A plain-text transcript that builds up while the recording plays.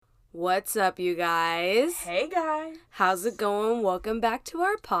What's up, you guys? Hey, guys. How's it going? Welcome back to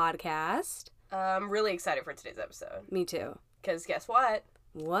our podcast. I'm really excited for today's episode. Me too. Because guess what?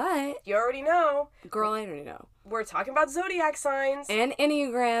 What? You already know. Girl, I don't know. We're talking about zodiac signs. And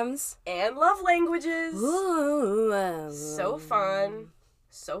Enneagrams. And love languages. Ooh. So fun.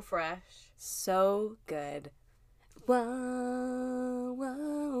 So fresh. So good. Whoa,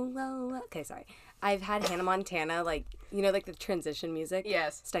 whoa, whoa. Okay, sorry. I've had Hannah Montana, like the transition music.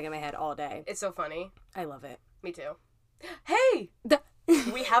 Yes. Stuck in my head all day. It's so funny. I love it. Me too. Hey!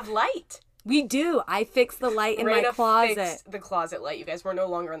 We have light. We do. I fixed the light in my closet. Fixed the closet light, you guys. We're no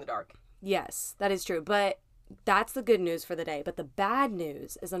longer in the dark. Yes, that is true. But that's the good news for the day. But the bad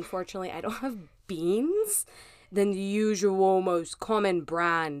news is, unfortunately, I don't have beans than the usual, most common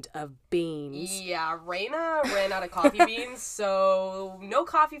brand of beans. Yeah, Raina ran out of coffee beans, so no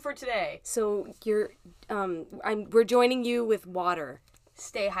coffee for today. So we're joining you with water.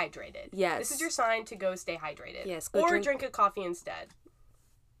 Stay hydrated. Yes. This is your sign to go stay hydrated. Yes. Or drink a coffee instead.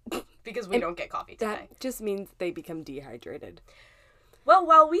 Because we don't get coffee today. That just means they become dehydrated. Well,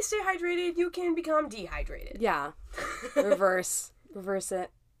 while we stay hydrated, you can become dehydrated. Yeah. Reverse it.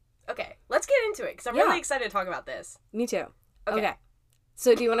 Okay, let's get into it, because I'm really excited to talk about this. Me too. Okay.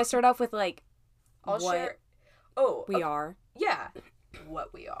 So do you want to start off with, I'll what share. Oh. we are? Yeah.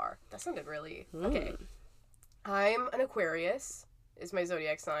 What we are. That sounded really... Okay. I'm an Aquarius, is my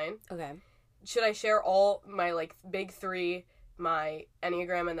zodiac sign. Okay. Should I share all my, big three, my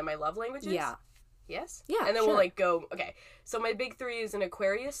Enneagram, and then my love languages? Yeah. Yes? Yeah, And then sure. we'll, go... Okay. So my big three is an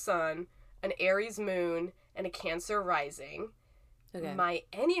Aquarius sun, an Aries moon, and a Cancer rising. Okay. My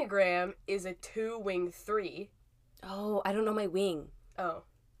Enneagram is a 2-wing 3. Oh, I don't know my wing. Oh.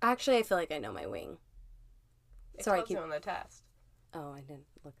 Actually, I feel like I know my wing. It Sorry, tells you on the test. Oh, I didn't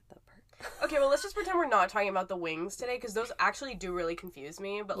look at that part. Okay, well, let's just pretend we're not talking about the wings today, because those actually do really confuse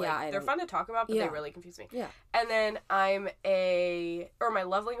me. But, they're fun to talk about, but they really confuse me. Yeah. And then my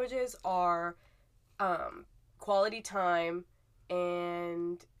love languages are quality time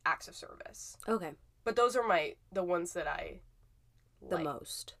and acts of service. Okay. But those are the ones that I The like.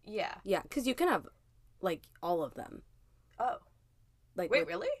 most. Yeah. Yeah, because you can have, all of them. Oh. Wait,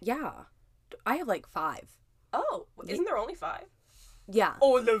 really? Yeah. I have, 5. Oh. Isn't there only 5? Yeah.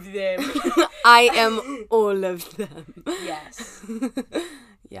 All of them. I am all of them. Yes.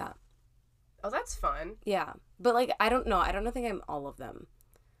 Yeah. Oh, that's fun. Yeah. But, I don't know. I don't think I'm all of them.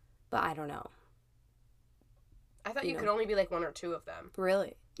 But I don't know. I thought you could only be, 1 or 2 of them.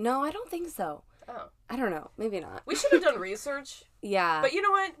 Really? No, I don't think so. Oh. I don't know. Maybe not. We should have done research. Yeah. But you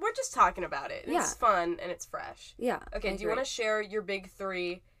know what? We're just talking about it. Yeah. It's fun and it's fresh. Yeah. Okay, do you want to share your big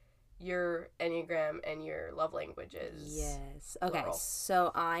 3, your Enneagram, and your love languages? Yes. Okay, Plural.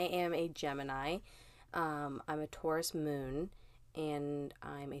 so I am a Gemini. I'm a Taurus moon, and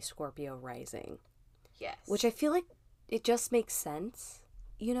I'm a Scorpio rising. Yes. Which I feel like it just makes sense,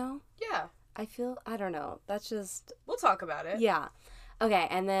 Yeah. I don't know. That's just... We'll talk about it. Yeah. Okay,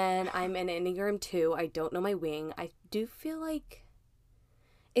 and then I'm an Enneagram 2. I don't know my wing. I do feel like...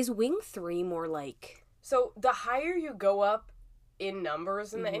 Is wing 3 more So the higher you go up in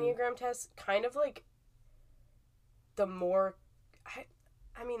numbers in the Enneagram test, kind of the more...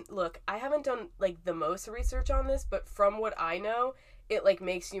 I mean, look, I haven't done, the most research on this, but from what I know, it,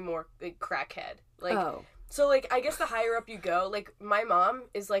 makes you more, crackhead. Oh. So, I guess the higher up you go, my mom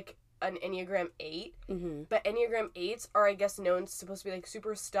is, an Enneagram 8, but Enneagram 8s are, I guess, supposed to be,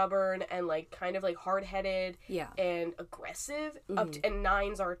 super stubborn and, kind of, hard-headed and aggressive, and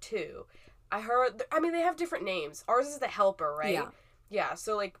 9s are, too. I heard, they have different names. Ours is the helper, right? Yeah. Yeah,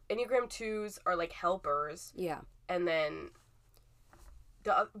 so, Enneagram 2s are, helpers. Yeah. And then...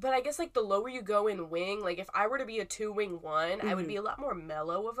 But I guess, the lower you go in wing, if I were to be a 2-wing 1, I would be a lot more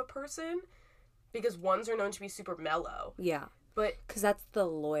mellow of a person, because 1s are known to be super mellow. Yeah. But... Because that's the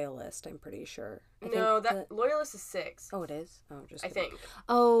loyalist, I'm pretty sure. Loyalist is 6. Oh, it is? Oh, just... I think.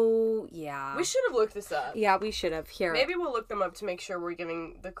 Oh, yeah. We should have looked this up. Yeah, we should have. Here. Maybe we'll look them up to make sure we're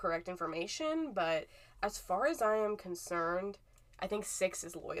giving the correct information, but as far as I am concerned, I think 6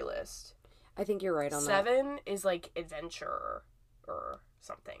 is loyalist. I think you're right on 7 is, adventurer or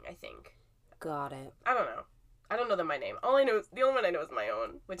something, I think. Got it. I don't know. I don't know my name. The only one I know is my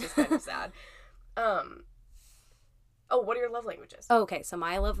own, which is kind of sad. What are your love languages? Okay, so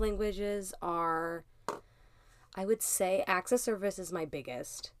my love languages are, I would say acts of service is my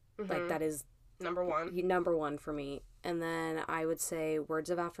biggest. That is number 1. Number 1 for me. And then I would say words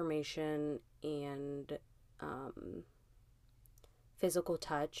of affirmation and physical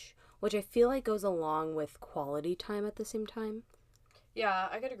touch, which I feel like goes along with quality time at the same time. Yeah,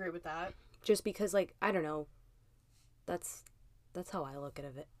 I could agree with that. Just because, I don't know, that's That's how I look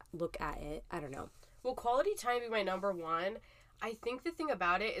at it. I don't know. Well, quality time being my number one, I think the thing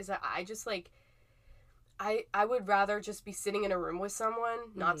about it is that I just, like, I would rather just be sitting in a room with someone,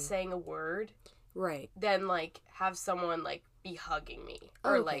 not saying a word. Right. Than, like, have someone, like, be hugging me.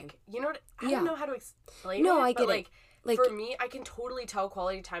 Or, like, you know what? I don't know how to explain it. No, I get it. Like, for me, I can totally tell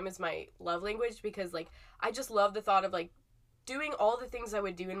quality time is my love language because, like, I just love the thought of, like, doing all the things I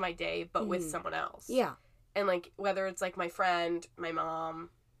would do in my day, but with someone else. Yeah. And, like, whether it's, like, my friend, my mom.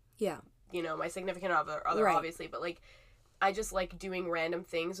 Yeah. You know, my significant other right. Obviously. But, like, I just like doing random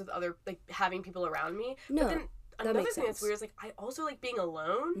things with other, like, having people around me. No, but then another thing that's weird is, like, I also like being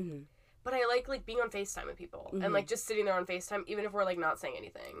alone. But I like, being on FaceTime with people. And, like, just sitting there on FaceTime, even if we're, like, not saying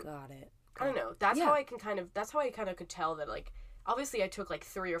anything. Got it. I don't know. That's how I kind of could tell that, like, obviously I took, like,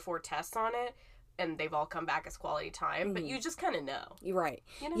 3 or 4 tests on it, and they've all come back as quality time, but you just kind of know. You're right.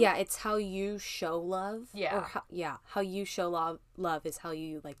 You know? Yeah, it's how you show love. Yeah. Or how you show love is how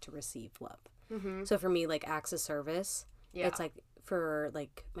you like to receive love. Mm-hmm. So for me, like, acts of service, it's, like, for,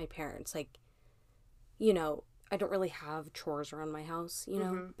 like, my parents, like, you know, I don't really have chores around my house, you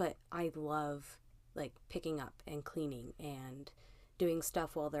know, but I love, like, picking up and cleaning and doing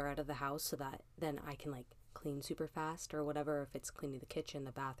stuff while they're out of the house so that then I can, like, clean super fast or whatever, if it's cleaning the kitchen,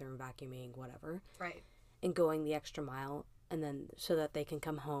 the bathroom, vacuuming, whatever. Right. And going the extra mile, and then so that they can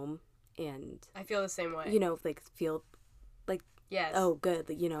come home and... I feel the same way. You know, like, feel, like... Yes. Oh, good,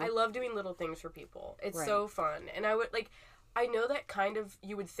 you know. I love doing little things for people. It's so fun. And I would, like... I know that kind of,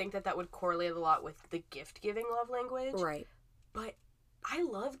 you would think that would correlate a lot with the gift-giving love language. Right. But I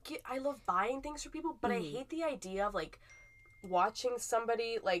love buying things for people, but I hate the idea of, like, watching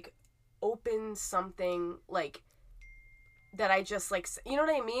somebody, like, open something, like, that I just, like, you know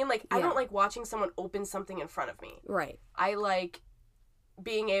what I mean? Like, I don't like watching someone open something in front of me. Right. I like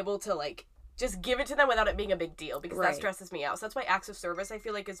being able to, like, just give it to them without it being a big deal, because that stresses me out. So that's why acts of service, I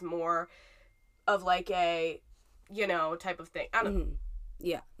feel like, is more of, like, a... you know, type of thing. I don't know.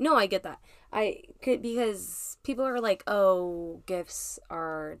 Yeah. No, I get that. Because people are like, oh, gifts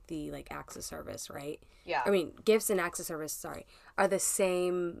are the, like, acts of service, right? Yeah. I mean, gifts and acts of service, are the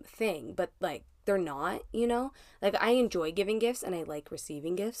same thing, but, like, they're not, you know? Like, I enjoy giving gifts and I like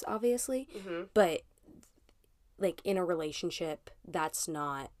receiving gifts, obviously. But, like, in a relationship, that's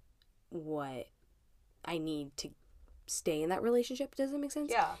not what I need to stay in that relationship. Does that make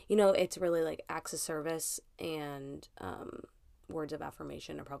sense? Yeah. You know, it's really, like, acts of service and words of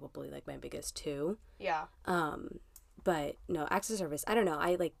affirmation are probably, like, my biggest two. Yeah. But no, acts of service, I don't know.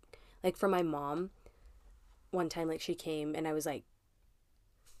 I like for my mom, one time, like, she came and I was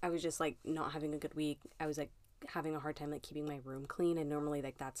just, like, not having a good week. I was, like, having a hard time, like, keeping my room clean, and normally,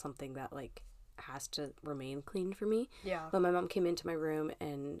 like, that's something that, like, has to remain clean for me. Yeah. But my mom came into my room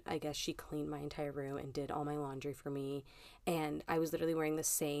and I guess she cleaned my entire room and did all my laundry for me. And I was literally wearing the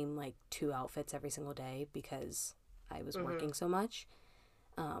same, like, 2 outfits every single day because I was working so much.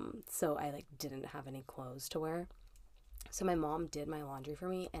 So I, like, didn't have any clothes to wear. So my mom did my laundry for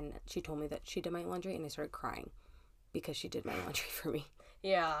me and she told me that she did my laundry, and I started crying because she did my laundry for me.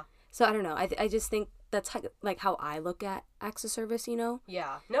 Yeah. So I don't know. I just think that's how I look at acts of service, you know?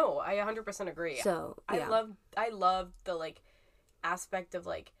 Yeah. No, I 100% agree. So, yeah. I love the, like, aspect of,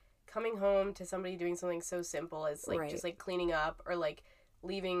 like, coming home to somebody doing something so simple as, like, just, like, cleaning up or, like,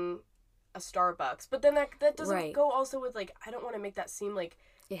 leaving a Starbucks. But then that doesn't go also with, like, I don't want to make that seem like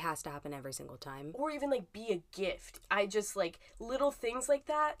it has to happen every single time. Or even, like, be a gift. I just, like, little things like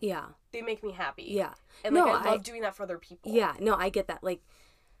that. Yeah. They make me happy. Yeah. And, like, I love doing that for other people. Yeah. No, I get that. Like,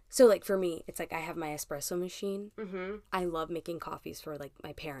 so, like, for me, it's like I have my espresso machine. I love making coffees for, like,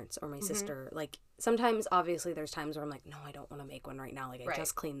 my parents or my sister. Like, sometimes, obviously, there's times where I'm like, no, I don't want to make one right now. Like, I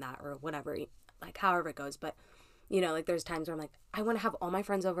just cleaned that or whatever. Like, however it goes. But, you know, like, there's times where I'm like, I want to have all my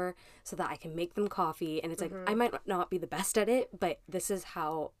friends over so that I can make them coffee. And it's like, I might not be the best at it, but this is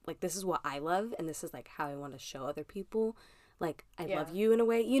how, like, this is what I love. And this is, like, how I want to show other people. Like, I love you in a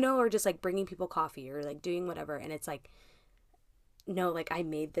way, you know, or just, like, bringing people coffee or, like, doing whatever. And it's like, no, like, I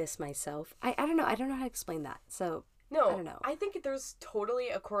made this myself. I don't know. I don't know how to explain that. So, no, I don't know. I think there's totally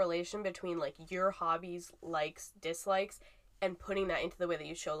a correlation between, like, your hobbies, likes, dislikes, and putting that into the way that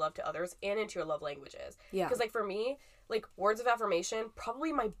you show love to others and into your love languages. Yeah. Because, like, for me, like, words of affirmation,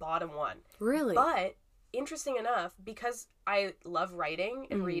 probably my bottom one. Really? But, interesting enough, because I love writing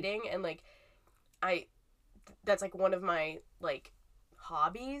and reading, and, like, that's, like, one of my, like,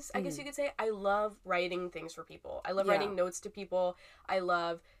 hobbies, I guess you could say. I love writing things for people. I love writing notes to people. I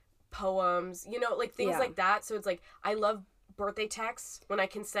love poems, you know, like, things like that. So it's like, I love birthday texts when I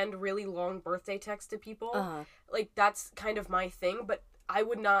can send really long birthday texts to people. Like, that's kind of my thing, but I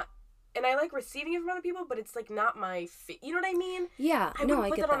would not and I like receiving it from other people, but it's like not my you know what I mean? Yeah. I wouldn't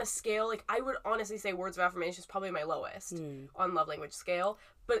put that on a scale. Like, I would honestly say words of affirmation is probably my lowest on love language scale.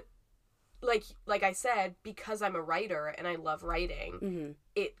 But like I said, because I'm a writer and I love writing,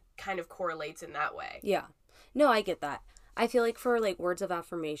 it kind of correlates in that way. Yeah. No, I get that. I feel like for like words of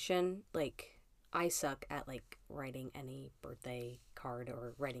affirmation, like I suck at like writing any birthday card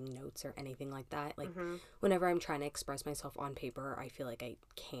or writing notes or anything like that. Like whenever I'm trying to express myself on paper, I feel like I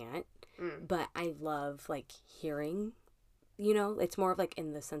can't. But I love like hearing, you know, it's more of like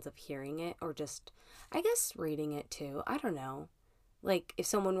in the sense of hearing it or just, I guess, reading it too. I don't know. Like if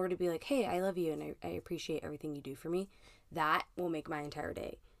someone were to be like, hey, I love you and I appreciate everything you do for me, that will make my entire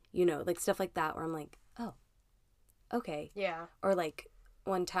day. You know, like stuff like that where I'm like, oh, okay. Yeah. Or like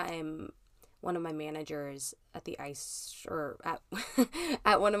one time, one of my managers at the ice or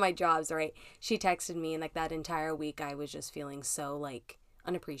at one of my jobs, right? She texted me, and like that entire week I was just feeling so like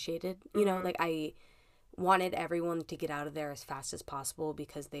unappreciated. You know, like I wanted everyone to get out of there as fast as possible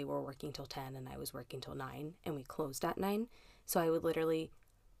because they were working till 10 and I was working till 9 and we closed at 9. So I would literally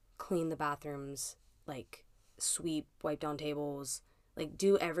clean the bathrooms, like sweep, wipe down tables, like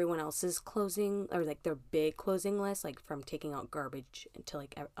do everyone else's closing or like their big closing list, like from taking out garbage to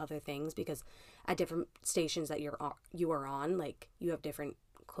like other things, because at different stations that you are on, like you have different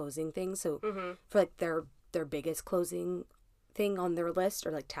closing things. So for like their biggest closing thing on their list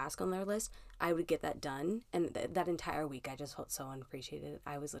or like task on their list, I would get that done. And that entire week I just felt so unappreciated.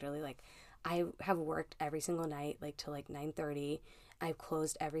 I was literally like, I have worked every single night like till like 9:30. I've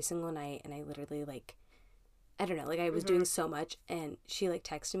closed every single night, and I literally like, I don't know, like I was doing so much. And she like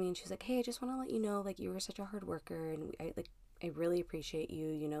texted me and she's like, hey, I just want to let you know, like you were such a hard worker, and I really appreciate you,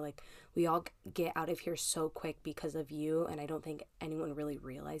 you know, like we all get out of here so quick because of you, and I don't think anyone really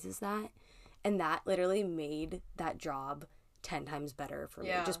realizes that. And that literally made that job 10 times better for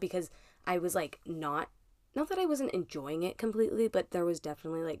me, just because I was like not that I wasn't enjoying it completely, but there was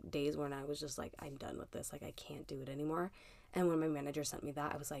definitely like days when I was just like, I'm done with this, like I can't do it anymore. And when my manager sent me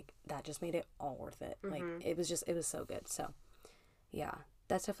that, I was like, that just made it all worth it. Like it was so good. So yeah,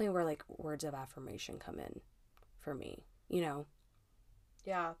 that's definitely where like words of affirmation come in for me, you know.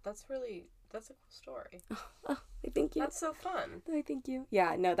 Yeah, that's a cool story. Oh, thank you. That's so fun. Thank you.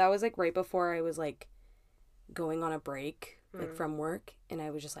 Yeah, no, that was like right before I was like going on a break like from work, and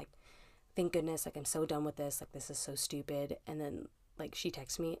I was just like, thank goodness, like I'm so done with this, like this is so stupid. And then like she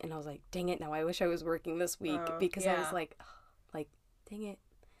texted me and I was like, dang it, now I wish I was working this week, because I was like, oh, like dang it.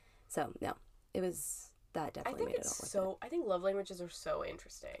 So no, it was, that definitely made it all worth it. I think love languages are so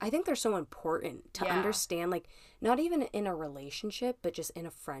interesting. I think they're so important to understand, like not even in a relationship but just in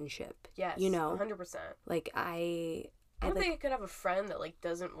a friendship. Yes, you know, 100%. Like I don't think I could have a friend that like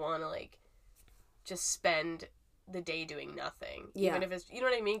doesn't want to like just spend the day doing nothing, even if it's, you know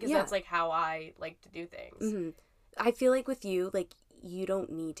what I mean, because that's like how I like to do things. I feel like with you, like you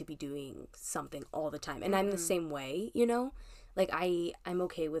don't need to be doing something all the time, and I'm the same way, you know, like I'm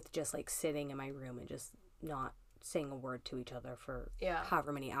okay with just like sitting in my room and just not saying a word to each other for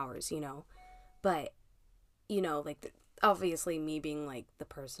however many hours, you know. But you know, like obviously me being like the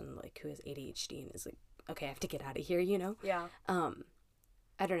person like who has ADHD and is like, okay, I have to get out of here, you know.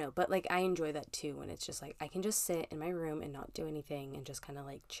 I don't know, but like I enjoy that too, when it's just like I can just sit in my room and not do anything and just kind of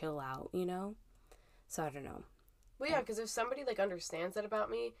like chill out, you know. So I don't know. Well, yeah, because if somebody like understands that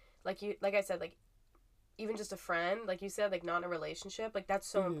about me, like I said, like even just a friend, like you said, like not in a relationship, like that's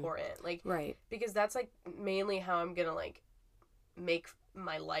so important, like because that's like mainly how I'm gonna like make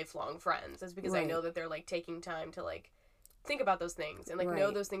my lifelong friends, is because I know that they're like taking time to like think about those things and like know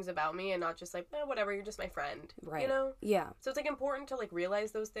those things about me, and not just like, whatever, you're just my friend, you know. So it's like important to like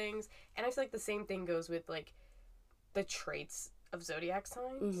realize those things. And I feel like the same thing goes with like the traits of zodiac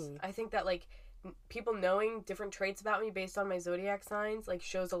signs. I think that like people knowing different traits about me based on my zodiac signs like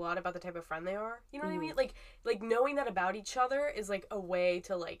shows a lot about the type of friend they are, you know what I mean. Like knowing that about each other is like a way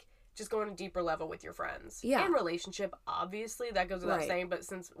to like just go on a deeper level with your friends. And relationship, obviously, that goes without saying, but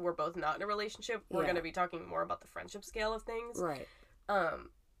since we're both not in a relationship, we're going to be talking more about the friendship scale of things.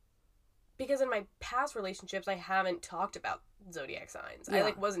 Because in my past relationships, I haven't talked about zodiac signs. I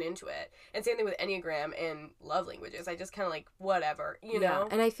like wasn't into it. And same thing with Enneagram and love languages. I just kind of like, whatever, you know?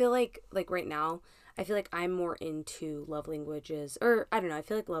 And I feel like right now, I feel like I'm more into love languages, or I don't know, I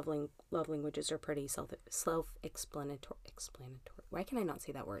feel like love languages are pretty self-explanatory. Why can I not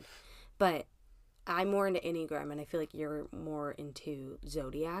say that word? But I'm more into Enneagram, and I feel like you're more into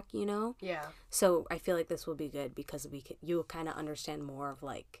Zodiac, you know? So I feel like this will be good because you'll kind of understand more of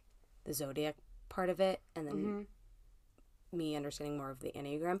like the Zodiac part of it, and then me understanding more of the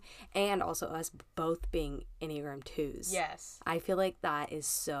Enneagram, and also us both being Enneagram 2s. Yes. I feel like that is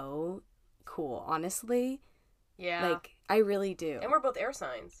so cool, honestly. Yeah. Like, I really do. And we're both air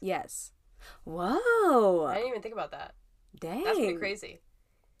signs. Yes. Whoa. I didn't even think about that. Dang. That's pretty crazy.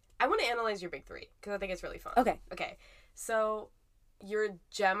 I want to analyze your big three because I think it's really fun. Okay. So, you're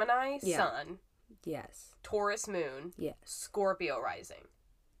Gemini sun. Yes. Taurus moon. Yes. Scorpio rising.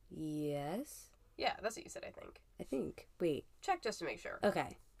 Yes. Yeah, that's what you said, I think. Wait. Check just to make sure.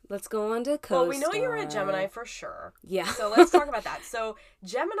 Okay. Let's go on to CoStar. Well, we know you're a Gemini for sure. Yeah. So let's talk about that. So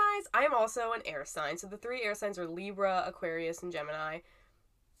Geminis, I am also an air sign. So the 3 air signs are Libra, Aquarius, and Gemini.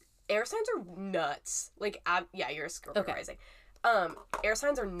 Air signs are nuts. Like, you're a Scorpio rising. Air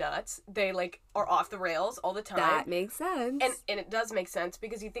signs are nuts. They, like, are off the rails all the time. That makes sense. And it does make sense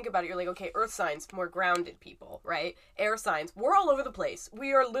because you think about it, you're like, okay, earth signs, more grounded people, right? Air signs, we're all over the place.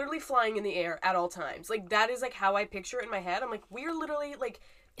 We are literally flying in the air at all times. Like, that is, like, how I picture it in my head. I'm like, we are literally, like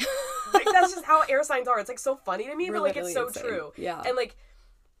that's just how air signs are. It's, like, so funny to me, but, like, it's so insane. True. Yeah. And, like,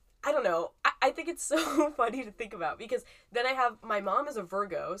 I don't know. I think it's so funny to think about because then I have, my mom is a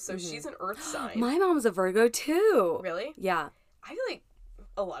Virgo, so she's an earth sign. My mom's a Virgo, too. Really? Yeah. I feel like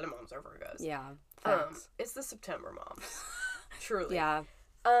a lot of moms are Virgos. Yeah. It's the September moms. Truly. Yeah.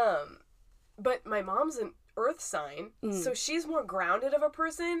 But my mom's an earth sign, so she's more grounded of a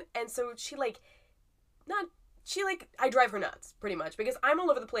person, and so I drive her nuts, pretty much, because I'm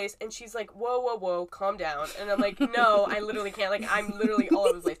all over the place, and she's like, whoa, calm down, and I'm like, no, I literally can't, like, I'm literally all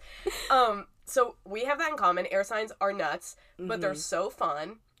over the place. So we have that in common. Air signs are nuts, but they're so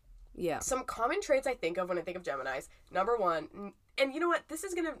fun. Yeah. Some common traits I think of when I think of Geminis. Number one, and you know what? This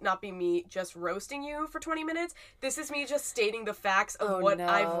is going to not be me just roasting you for 20 minutes. This is me just stating the facts of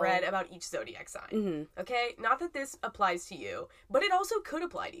I've read about each zodiac sign. Mm-hmm. Okay? Not that this applies to you, but it also could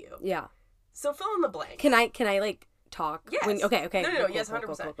apply to you. Yeah. So fill in the blank. Can I like talk? Yes. Okay. No, yes,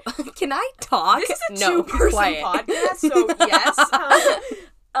 100%. Cool. Can I talk? This is a two-person podcast, so yes.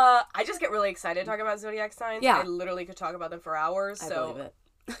 I just get really excited talking about zodiac signs. Yeah. I literally could talk about them for hours. I so believe it.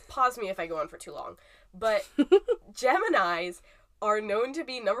 Pause me if I go on for too long. But Geminis are known to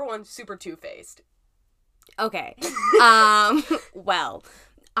be, number one, super two-faced. Okay. Well,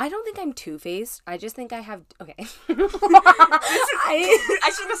 I don't think I'm two-faced. I just think I have... Okay.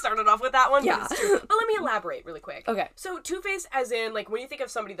 I shouldn't have started off with that one. Yeah. But let me elaborate really quick. Okay. So two-faced as in, like, when you think of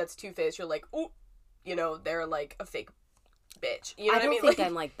somebody that's two-faced, you're like, oh, you know, they're like a fake bitch. You know what I mean? I don't think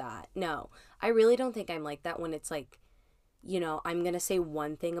I'm like that. No. I really don't think I'm like that when it's like, you know, I'm going to say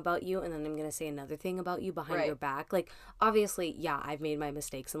one thing about you and then I'm going to say another thing about you behind your back. Like, obviously, yeah, I've made my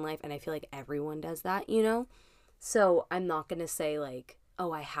mistakes in life and I feel like everyone does that, you know? So I'm not going to say like,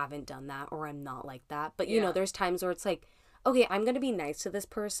 oh, I haven't done that or I'm not like that. But, you know, there's times where it's like, okay, I'm going to be nice to this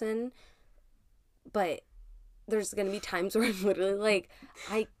person, but there's going to be times where I'm literally like,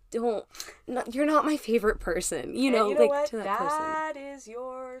 you're not my favorite person, you know, and you know like what? to that person. That is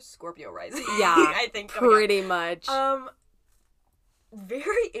your Scorpio rising. Yeah, I think pretty much.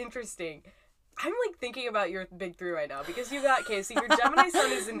 Very interesting. I'm like thinking about your big three right now because you got, okay, so your Gemini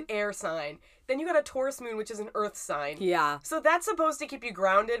sun is an air sign. Then you got a Taurus moon, which is an earth sign. Yeah. So that's supposed to keep you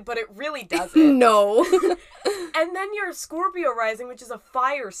grounded, but it really doesn't. No. And then your Scorpio rising, which is a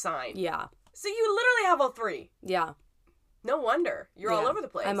fire sign. Yeah. So you literally have all three. Yeah. No wonder. You're all over the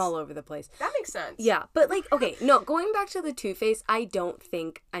place. I'm all over the place. That makes sense. Yeah, but like, okay, no, going back to the two-face, I don't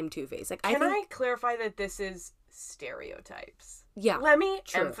think I'm two-faced. Like, Can I clarify that this is stereotypes? Yeah. Let me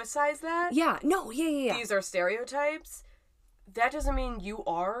emphasize that. Yeah. No, yeah. These are stereotypes. That doesn't mean you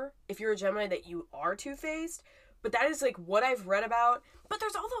are, if you're a Gemini, that you are two-faced. But that is, like, what I've read about. But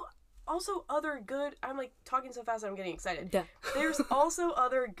there's also other good... I'm, like, talking so fast I'm getting excited. Yeah. There's also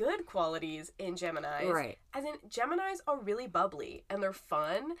other good qualities in Geminis. Right. As in, Geminis are really bubbly, and they're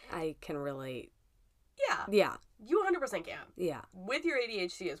fun. I can relate. Yeah. Yeah. You 100% can. Yeah. With your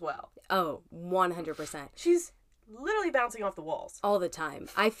ADHD as well. Oh, 100%. She's literally bouncing off the walls. All the time.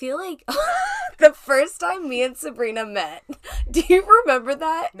 I feel like the first time me and Sabrina met, do you remember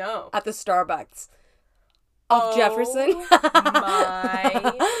that? No. At the Starbucks. Off Jefferson.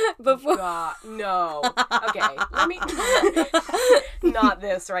 My Before... God. No. Okay. Let me... Not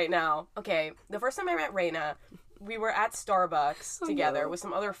this right now. Okay. The first time I met Raina, we were at Starbucks together with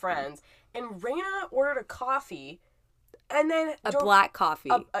some other friends, and Raina ordered a coffee, and then... A black coffee.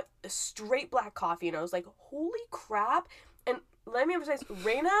 A straight black coffee, and I was like, holy crap. And let me emphasize,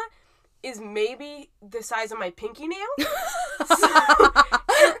 Raina is maybe the size of my pinky nail.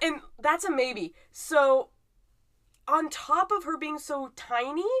 And that's a maybe. So... on top of her being so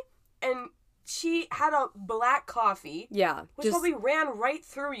tiny, and she had a black coffee. Yeah. Which probably ran right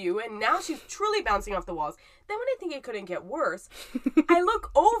through you, and now she's truly bouncing off the walls. Then when I think it couldn't get worse, I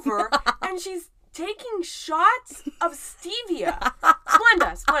look over, and she's taking shots of stevia.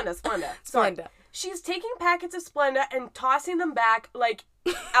 Splenda. Sorry. Splenda. She's taking packets of Splenda and tossing them back like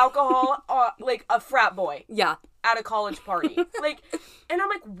alcohol, like a frat boy. Yeah. At a college party. Like, and I'm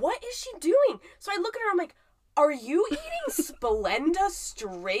like, what is she doing? So I look at her, I'm like, are you eating Splenda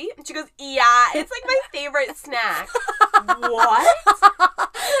straight? And she goes, yeah, it's like my favorite snack. What?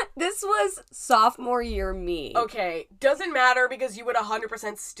 This was sophomore year me. Okay, doesn't matter because you would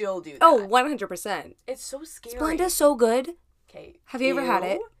 100% still do that. Oh, 100%. It's so scary. Splenda's so good. Okay. Have you ever had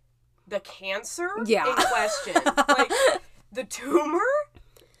it? The cancer in question. Like, the tumor?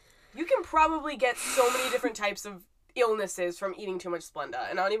 You can probably get so many different types of illnesses from eating too much Splenda,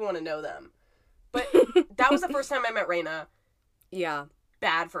 and I don't even want to know them. But that was the first time I met Raina. Yeah.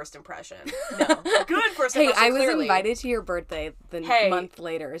 Bad first impression. No. Good first impression, I was clearly. Invited to your birthday the month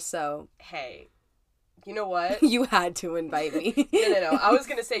later, so... Hey. You know what? You had to invite me. No. I was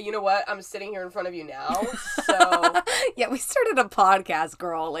going to say, you know what? I'm sitting here in front of you now, so... Yeah, we started a podcast,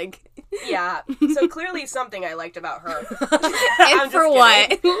 girl. Like... Yeah. So clearly something I liked about her. And for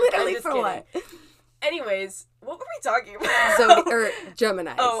what? Literally for what? Anyways, what were we talking about?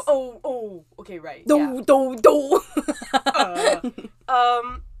 Gemini. Oh. Okay, right. Do.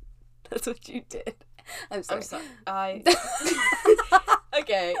 That's what you did. I'm sorry.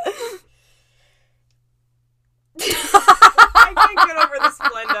 Okay. I can't get over this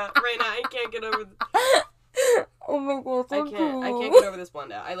Splenda. Raina, I can't get over Oh my god, I can't get over this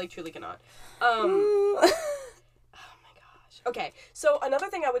Splenda. I truly cannot. Oh my gosh. Okay, so another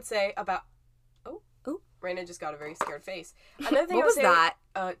thing I would say about... Oh. Raina just got a very scared face. Another thing what was that?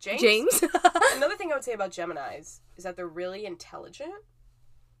 James? Another thing I would say about Geminis is that they're really intelligent.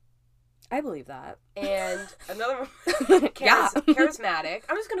 I believe that. And another charismatic.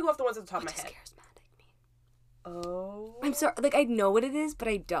 I'm just going to go off the ones at the top of my head. Charismatic mean? Oh. I'm sorry. Like, I know what it is, but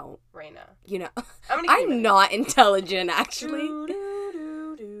I don't. Raina. You know. I'm not intelligent, actually.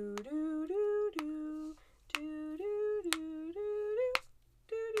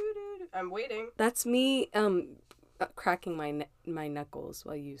 I'm waiting. That's me cracking my knuckles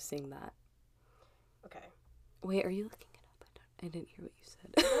while you sing that. Okay. Wait, are you looking it up? I didn't hear what you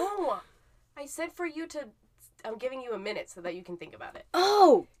said. No. I said for you to... I'm giving you a minute so that you can think about it.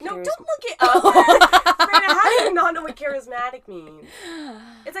 Oh! No, don't look it up. Raina, how do you not know what charismatic means?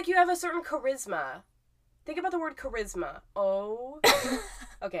 It's like you have a certain charisma. Think about the word charisma. Oh.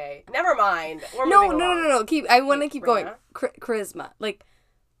 Okay. Never mind. We're moving along. No. I want to keep going. Charisma. Like...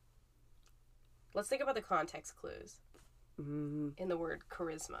 Let's think about the context clues. In the word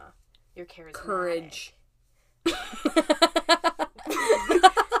charisma. You're charismatic. Courage.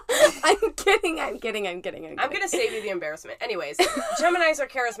 I'm kidding. I'm going to save you the embarrassment. Anyways, Geminis are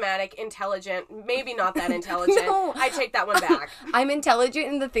charismatic, intelligent, maybe not that intelligent. No. I take that one back. I'm intelligent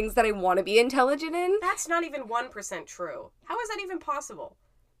in the things that I want to be intelligent in. That's not even 1% true. How is that even possible?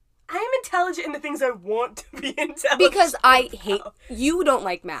 I am intelligent in the things I want to be intelligent. Because I hate... You don't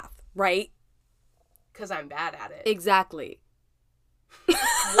like math, right? Because I'm bad at it. Exactly.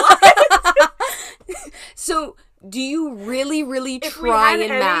 What? So, do you really try in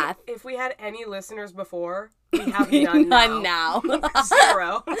math? If we had any listeners before, we have none now.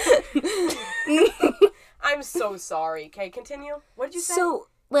 0. I'm so sorry. Okay, continue. What did you say? So,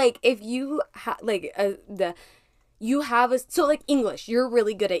 like, if you you have a... So, like, English. You're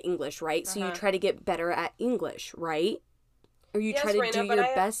really good at English, right? So, you try to get better at English, right? Or you try to do your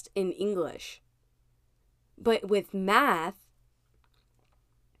best in English. But with math...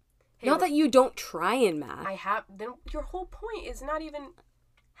 Not that you don't try in math. Then your whole point is not even...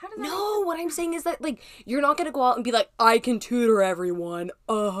 How does that... No, what I'm saying is that, like, you're not going to go out and be like, I can tutor everyone.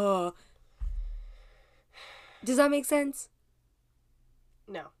 Does that make sense?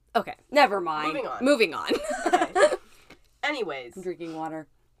 No. Okay, never mind. Moving on. Okay. Anyways. I'm drinking water.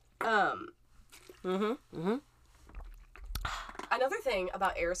 Another thing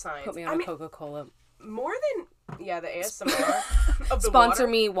about air signs... Put me on a Coca-Cola. More than... Yeah, the ASMR of the Sponsor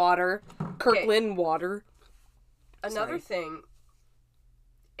water. me, water. Kirkland water. Another thing...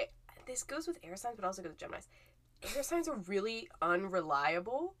 This goes with air signs, but also goes with Geminis. Air signs are really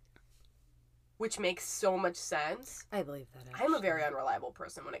unreliable, which makes so much sense. I believe that, actually. I'm a very unreliable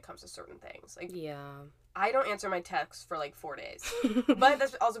person when it comes to certain things. Like, yeah. I don't answer my texts for, like, 4 days. But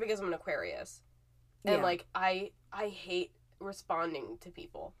that's also because I'm an Aquarius. And, like, I hate responding to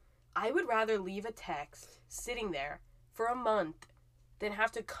people. I would rather leave a text sitting there for a month than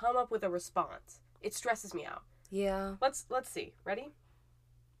have to come up with a response. It stresses me out. Yeah. Let's see. Ready?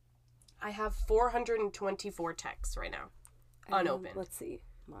 I have 424 texts right now. Unopened. Let's see.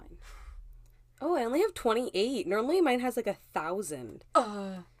 Mine. Oh, I only have 28. Normally mine has like 1,000.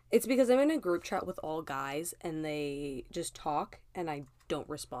 It's because I'm in a group chat with all guys and they just talk and I don't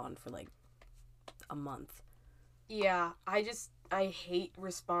respond for like a month. Yeah, I hate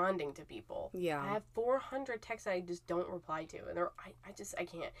responding to people. Yeah. I have 400 texts that I just don't reply to, and I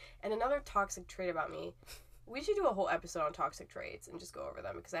can't. And another toxic trait about me, we should do a whole episode on toxic traits and just go over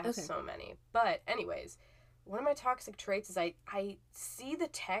them because I have so many. But anyways, one of my toxic traits is I see the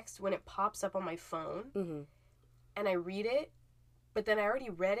text when it pops up on my phone, and I read it, but then I already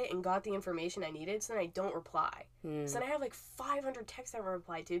read it and got the information I needed, so then I don't reply. So then I have like 500 texts I haven't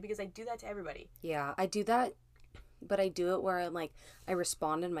replied to because I do that to everybody. Yeah, I do that. But I do it where I'm like, I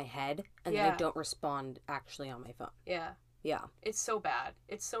respond in my head, and then I don't respond actually on my phone. Yeah. Yeah. It's so bad.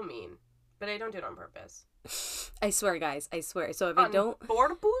 It's so mean. But I don't do it on purpose. I swear, guys. I swear. So if I don't...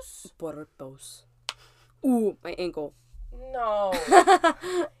 Purpose? Ooh, my ankle. No.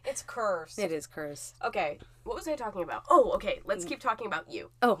 It's cursed. It is cursed. Okay. What was I talking about? Oh, okay. Let's keep talking about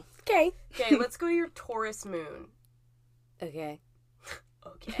you. Oh, okay. Okay, let's go to your Taurus moon. Okay.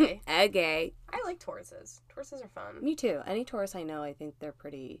 Okay. Okay. I like Tauruses. Tauruses are fun. Me too. Any Taurus I know, I think they're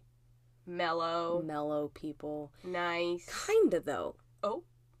pretty... Mellow people. Nice. Kinda, though. Oh?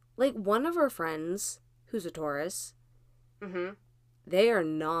 Like, one of our friends, who's a Taurus, they are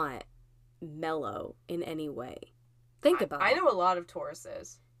not mellow in any way. Think about it. I know a lot of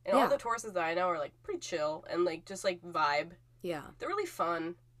Tauruses. And all the Tauruses that I know are, like, pretty chill and, like, just, like, vibe. Yeah. They're really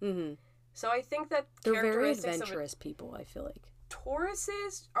fun. So I think that they're very adventurous people, I feel like.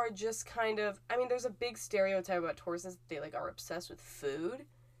 Tauruses are just kind of... I mean, there's a big stereotype about Tauruses. They, like, are obsessed with food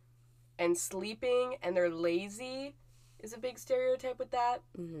and sleeping, and they're lazy is a big stereotype with that.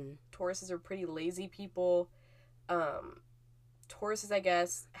 Tauruses are pretty lazy people. Tauruses, I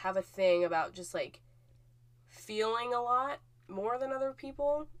guess, have a thing about just, like, feeling a lot more than other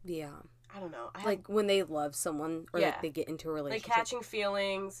people. Yeah. I don't know. Like, when they love someone, or, like, they get into a relationship. Like, catching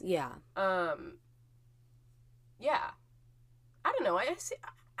feelings. Yeah. Yeah. I don't know. I don't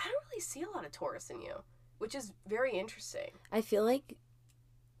really see a lot of Taurus in you, which is very interesting. I feel like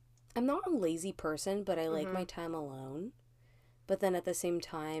I'm not a lazy person, but I like my time alone. But then at the same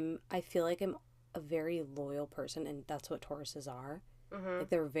time, I feel like I'm a very loyal person, and that's what Tauruses are. Like,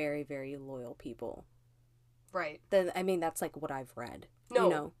 they're very, very loyal people. Right. Then I mean, that's like what I've read. No, you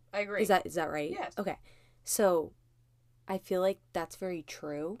know? I agree. Is that right? Yes. Okay. So I feel like that's very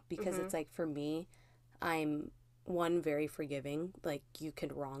true because it's like, for me, I'm one, very forgiving. Like, you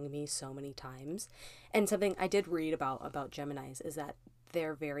could wrong me so many times. And something I did read about Geminis is that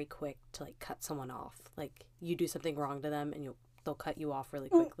they're very quick to, like, cut someone off. Like, you do something wrong to them and they'll cut you off really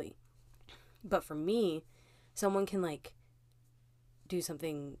quickly. But for me, someone can, like, do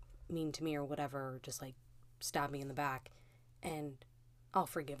something mean to me or whatever, or just, like, stab me in the back, and I'll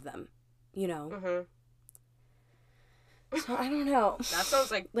forgive them, you know? So I don't know. That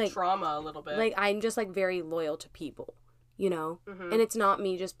sounds like trauma a little bit. Like, I'm just, like, very loyal to people, you know? And it's not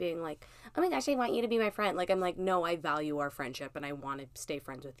me just being like, oh my gosh, I want you to be my friend. Like, I'm like, no, I value our friendship and I want to stay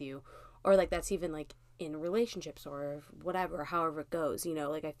friends with you. Or, like, that's even, like, in relationships or whatever, however it goes, you know?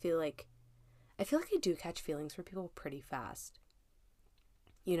 Like, I feel like I do catch feelings for people pretty fast.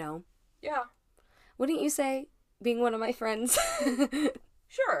 You know? Yeah. Wouldn't you say, being one of my friends?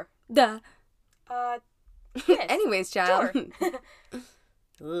 Sure. Duh. Yes. Anyways, child.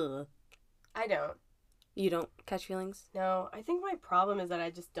 Sure. Ugh. I don't. You don't catch feelings? No, I think my problem is that I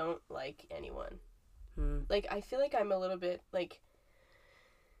just don't like anyone. Like, I feel like I'm a little bit, like,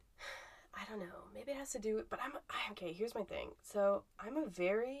 I don't know. Maybe it has to do, but okay, here's my thing. So, I'm a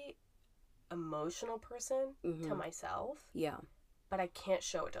very emotional person to myself. Yeah. But I can't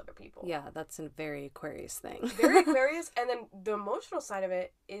show it to other people. Yeah, that's a very Aquarius thing. Very Aquarius, and then the emotional side of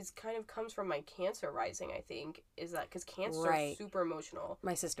it is kind of comes from my Cancer rising, I think, is that because Cancers are super emotional.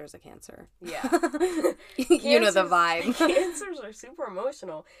 My sister's a Cancer. Yeah. You know the vibe. Cancers are super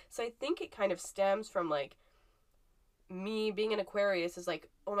emotional. So I think it kind of stems from, like, me being an Aquarius is like,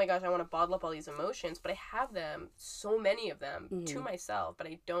 oh my gosh, I want to bottle up all these emotions, but I have them, so many of them, to myself, but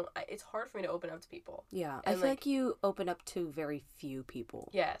I don't, it's hard for me to open up to people. Yeah, and I feel like you open up to very few people.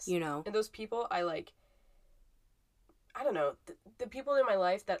 Yes. You know? And those people, I don't know, the people in my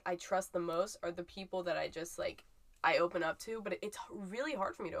life that I trust the most are the people that I just, like, I open up to, but it's really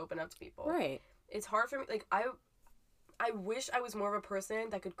hard for me to open up to people. Right. It's hard for me, like, I wish I was more of a person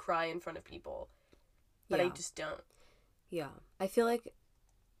that could cry in front of people, but I just don't. Yeah. I feel like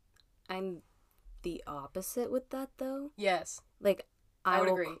I'm the opposite with that, though. Yes. Like, I would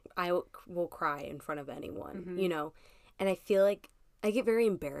agree. I will cry in front of anyone, you know? And I feel like I get very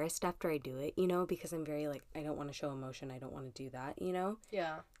embarrassed after I do it, you know, because I'm very, like, I don't want to show emotion. I don't want to do that, you know?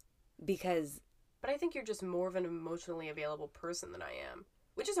 Yeah. Because... But I think you're just more of an emotionally available person than I am,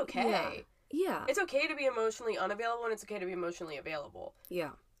 which is okay. Yeah. It's okay to be emotionally unavailable, and it's okay to be emotionally available.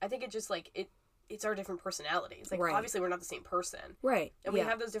 Yeah. I think it just, like, it's our different personalities. Like, obviously we're not the same person. Right. And we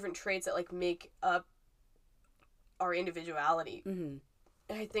have those different traits that, like, make up our individuality. Mm-hmm.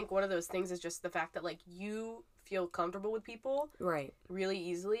 And I think one of those things is just the fact that, like, you feel comfortable with people really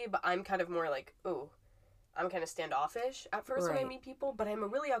easily, but I'm kind of more like, I'm kind of standoffish at first when I meet people, but I'm a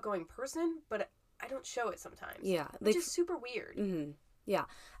really outgoing person, but I don't show it sometimes. Yeah. Which is super weird. Mm-hmm. Yeah.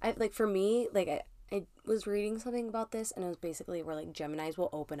 Like, for me, like, I was reading something about this, and it was basically where, like, Geminis will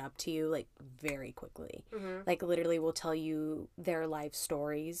open up to you, like, very quickly. Mm-hmm. Like, literally will tell you their life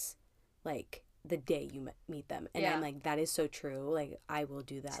stories, like, the day you meet them. And I'm like, that is so true. Like, I will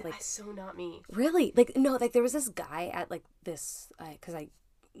do that. Like, that's so not me. Really? Like, no, like, there was this guy at, like, this, because I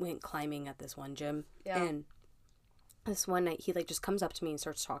went climbing at this one gym. Yeah. And this one night, he, like, just comes up to me and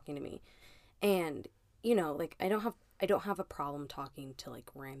starts talking to me. And, you know, like, I don't have a problem talking to, like,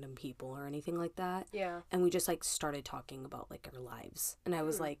 random people or anything like that. Yeah. And we just, like, started talking about, like, our lives. And I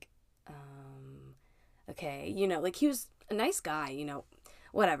was like, okay. You know, like, he was a nice guy, you know.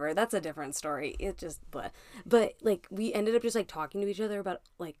 Whatever, that's a different story. It just, but like, we ended up just, like, talking to each other about,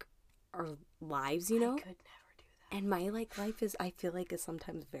 like, our lives, you know? I could never do that. And my, like, life is, I feel like, is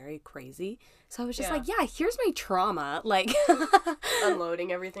sometimes very crazy. So I was just like, here's my trauma. Like,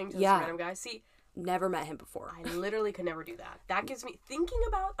 unloading everything to this random guy. See, never met him before. I literally could never do that. That gives me, thinking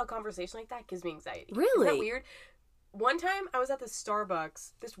about a conversation like that gives me anxiety. Really? Isn't that weird? One time I was at this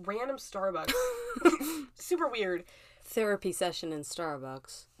random Starbucks. Super weird. Therapy session in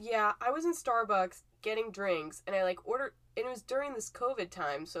Starbucks. Yeah, I was in Starbucks getting drinks, and I, like, ordered, and it was during this COVID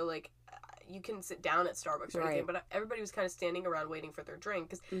time, so, like, you can sit down at Starbucks or anything, but everybody was kind of standing around waiting for their drink,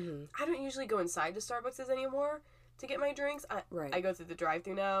 because I don't usually go inside to Starbucks anymore to get my drinks. I go through the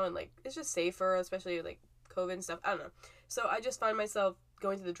drive-thru now, and, like, it's just safer, especially, like, COVID and stuff. I don't know. So I just find myself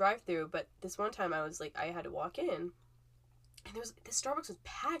going to the drive-thru, but this one time I was, like, I had to walk in, and this Starbucks was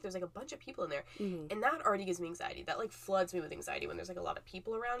packed. There was, like, a bunch of people in there. Mm-hmm. And that already gives me anxiety. That, like, floods me with anxiety when there's, like, a lot of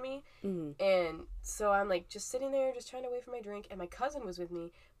people around me. Mm-hmm. And so I'm, like, just sitting there, just trying to wait for my drink. And my cousin was with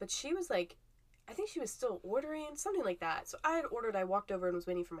me. But she was, like, I think she was still ordering, something like that. So I had ordered. I walked over and was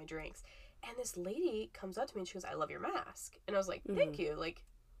waiting for my drinks. And this lady comes up to me and she goes, "I love your mask." And I was like, "Thank you." Like,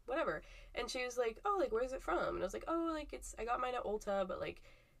 whatever. And she was like, "Oh, like, where's it from?" And I was like, "Oh, like, I got mine at Ulta, but, like,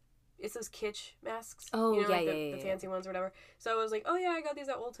 it's those kitsch masks. Oh, you know, yeah, like the fancy ones or whatever." So I was like, "Oh, yeah, I got these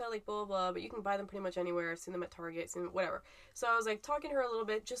at Ulta, like, blah, blah, blah, but you can buy them pretty much anywhere. I've seen them at Target, whatever." So I was, like, talking to her a little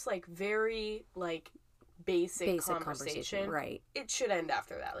bit, just, like, very, like, basic conversation. Right. It should end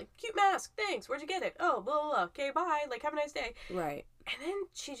after that. Like, "Cute mask, thanks, where'd you get it? Oh, blah, blah, blah, okay, bye, like, have a nice day." Right. And then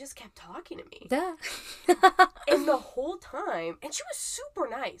she just kept talking to me. Duh. And the whole time, and she was super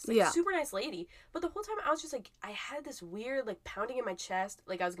nice, like, super nice lady, but the whole time I was just, like, I had this weird, like, pounding in my chest,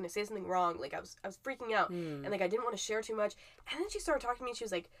 like, I was gonna say something wrong, like, I was freaking out, and, like, I didn't want to share too much, and then she started talking to me, and she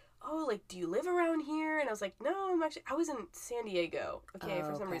was like, "Oh, like, do you live around here?" And I was like, "No, I was in San Diego,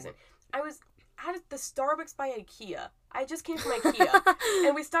 for some reason. I was at the Starbucks by IKEA. I just came from IKEA,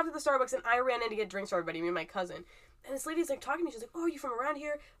 and we stopped at the Starbucks, and I ran in to get drinks for everybody, me and my cousin. And this lady's, like, talking to me. She's like, "Oh, are you from around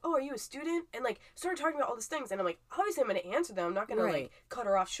here? Oh, are you a student?" And, like, started talking about all these things. And I'm like, obviously I'm going to answer them. I'm not going to, like, cut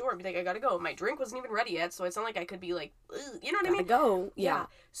her off short and be like, "I got to go." My drink wasn't even ready yet, so it's not like I could be like, ugh, you know what I mean? Go. Yeah.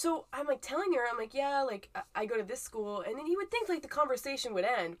 So I'm, like, telling her, I'm like, "Yeah, like, I go to this school." And then you would think, like, the conversation would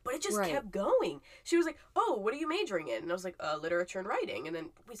end, but it just kept going. She was like, "Oh, what are you majoring in?" And I was like, "Literature and writing." And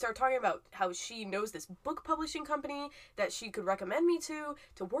then we started talking about how she knows this book publishing company that she could recommend me to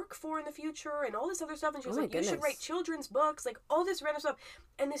work for in the future and all this other stuff. And she was like, "You should write children's books," like, all this random stuff.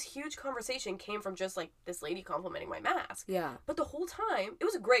 And this huge conversation came from just, like, this lady complimenting my mask. Yeah. But the whole time, it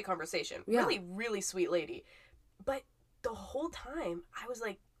was a great conversation. Yeah. Really, really sweet lady. But the whole time, I was,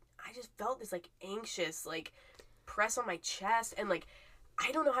 like, I just felt this, like, anxious, like, press on my chest. And, like,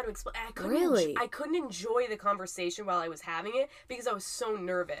 I don't know how to explain. I couldn't enjoy the conversation while I was having it because I was so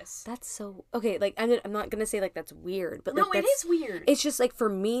nervous. That's so... Okay, like, I'm not going to say, like, that's weird, but, like, no, it is weird. It's just, like, for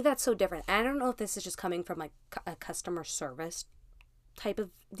me, that's so different. I don't know if this is just coming from, like, a customer service type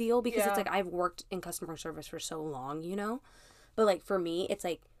of deal because it's, like, I've worked in customer service for so long, you know? But, like, for me, it's,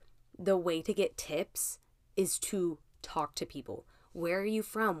 like, the way to get tips is to talk to people. Where are you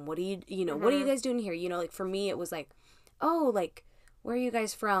from? What do you know, what are you guys doing here? You know, like, for me, it was, like, oh, like... Where are you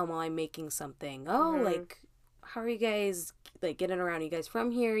guys from while I'm making something? Oh, like, how are you guys, like, getting around? Are you guys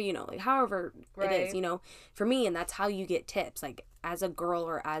from here? You know, like, however it is, you know, for me, and that's how you get tips. Like, as a girl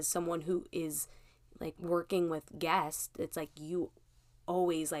or as someone who is, like, working with guests, it's like you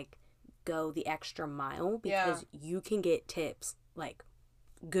always like go the extra mile because you can get tips, like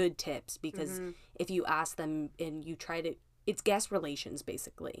good tips, because if you ask them and you try to, it's guest relations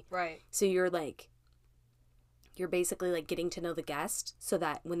basically. Right. So you're basically like getting to know the guest so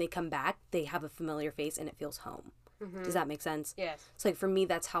that when they come back, they have a familiar face and it feels home. Does that make sense? Yes. So like for me,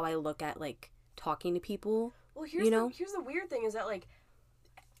 that's how I look at like talking to people. Well, here's the weird thing is that like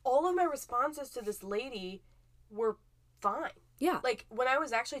all of my responses to this lady were fine. Yeah. Like when I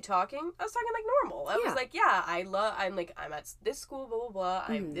was actually talking, I was talking like normal. I was like, yeah, I'm at this school, blah, blah, blah.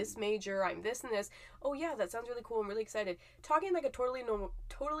 I'm this major, I'm this and this. Oh yeah, that sounds really cool. I'm really excited. Talking like a totally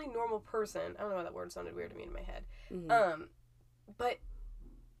normal person. I don't know why that word sounded weird to me in my head. But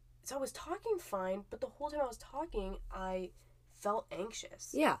so I was talking fine, but the whole time I was talking, I felt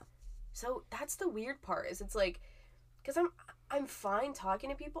anxious. Yeah. So that's the weird part is it's like, because I'm fine talking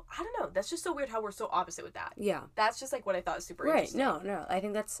to people. I don't know. That's just so weird how we're so opposite with that. Yeah. That's just like what I thought was super interesting. No. I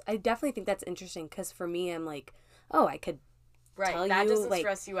definitely think that's interesting because for me, I'm like, oh, I could tell that you, doesn't like,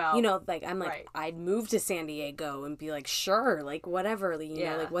 stress you out. You know, like, I'm like, I'd move to San Diego and be like, sure, like, whatever, you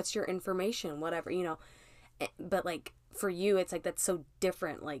know, like, what's your information, whatever, you know. But, like, for you, it's like, that's so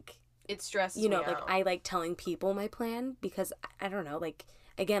different, like. It stresses you know, me like, out. I like telling people my plan because, I don't know, like,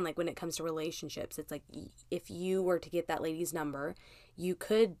 again, like when it comes to relationships, it's like if you were to get that lady's number, you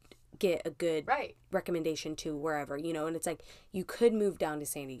could get a good recommendation to wherever, you know, and it's like you could move down to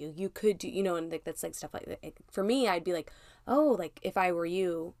San Diego, you could do, you know, and like that's like stuff like that. For me, I'd be like, oh, like if I were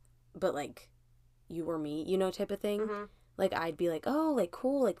you, but like you were me, you know, type of thing. Like I'd be like, oh, like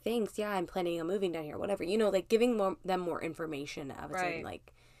cool, like thanks, yeah, I'm planning on moving down here, whatever, you know, like giving them more information of it,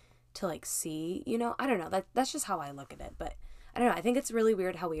 like to like see, you know, I don't know, that's just how I look at it, but. I don't know. I think it's really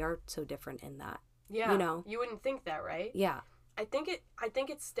weird how we are so different in that. Yeah. You know? You wouldn't think that, right? Yeah. I think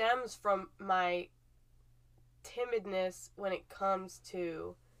it stems from my timidness when it comes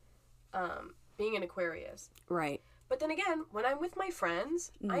to being an Aquarius. Right. But then again, when I'm with my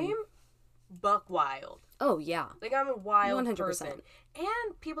friends, I am buck wild. Oh, yeah. Like I'm a wild 100%. person.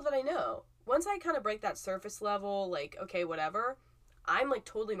 And people that I know. Once I kind of break that surface level, like, okay, whatever, I'm like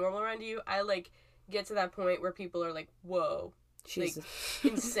totally normal around you. I like get to that point where people are like, whoa. She's like,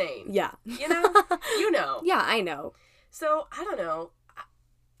 insane. Yeah. You know? You know. Yeah, I know. So, I don't know.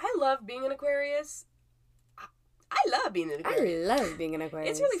 I love being an Aquarius. I love being an Aquarius. I love being an Aquarius.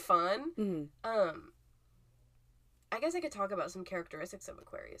 It's really fun. I guess I could talk about some characteristics of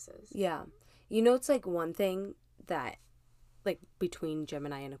Aquariuses. Yeah. You know, it's like one thing that, like, between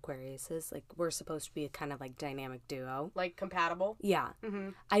Gemini and Aquariuses, like, we're supposed to be a kind of, like, dynamic duo. Like, compatible? Yeah.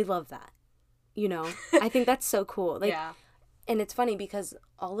 I love that. You know? I think that's so cool. Like, yeah. And it's funny because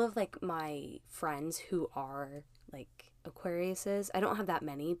all of, like, my friends who are, like, Aquariuses, I don't have that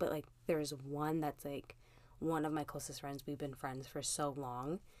many, but, like, there's one that's, like, one of my closest friends. We've been friends for so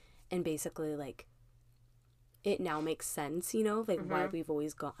long. And basically, like, it now makes sense, you know? Like, why we've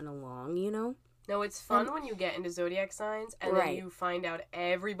always gotten along, you know? No, it's fun when you get into zodiac signs and then you find out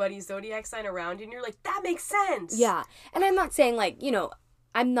everybody's zodiac sign around you and you're like, that makes sense! Yeah. And I'm not saying, like, you know,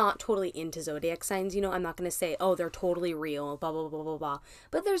 I'm not totally into zodiac signs, you know, I'm not going to say, oh, they're totally real, blah, blah, blah, blah, blah.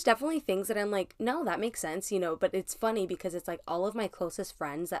 But there's definitely things that I'm like, no, that makes sense, you know, but it's funny because it's like all of my closest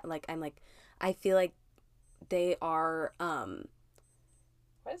friends that, like, I'm like, I feel like they are,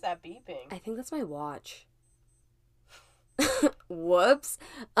 What is that beeping? I think that's my watch. Whoops.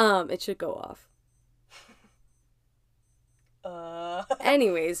 It should go off.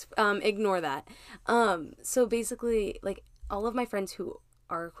 Anyways, ignore that. So basically, like, all of my friends who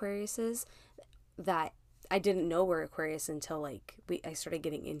are Aquariuses that I didn't know were Aquarius until, like, I started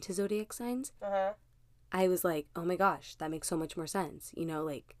getting into zodiac signs. I was like, oh my gosh, that makes so much more sense. You know,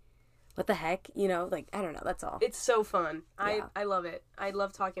 like, what the heck? You know, like, I don't know, that's all. It's so fun. Yeah. I love it. I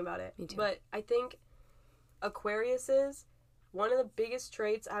love talking about it. Me too. But I think Aquariuses, one of the biggest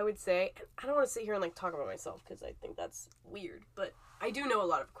traits I would say, and I don't want to sit here and, like, talk about myself because I think that's weird, but I do know a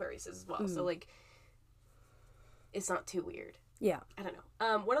lot of Aquariuses as well, so, like, it's not too weird. Yeah. I don't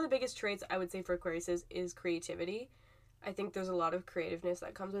know. One of the biggest traits I would say for Aquariuses is creativity. I think there's a lot of creativeness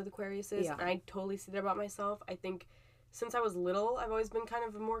that comes with Aquariuses, and I totally see that about myself. I think since I was little, I've always been kind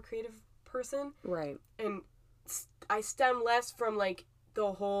of a more creative person. Right. And I stem less from, like,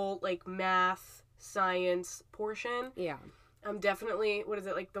 the whole, like, math, science portion. Yeah. I'm definitely, what is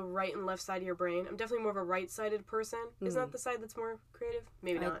it, like the right and left side of your brain? I'm definitely more of a right-sided person. Isn't that the side that's more creative?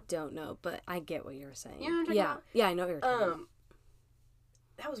 Maybe not. I don't know, but I get what you're saying. You know what I'm talking about? Yeah, I know what you're talking about.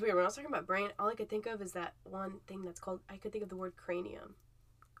 That was weird. When I was talking about brain, all I could think of is that one thing that's called, I could think of the word cranium.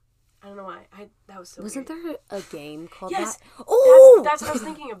 I don't know why. That was so Wasn't weird. there a game called yes! that? Oh! That's what I was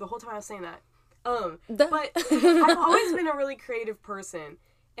thinking of the whole time I was saying that. But I've always been a really creative person,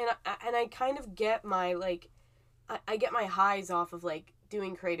 and I kind of get my, like, I get my highs off of, like,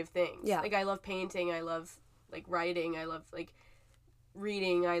 doing creative things. Yeah. Like, I love painting, I love, like, writing, I love, like,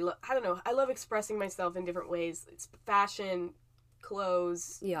 reading, I don't know, I love expressing myself in different ways. It's fashion,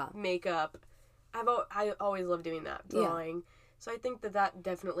 clothes, makeup. I always love doing that, drawing. Yeah. So I think that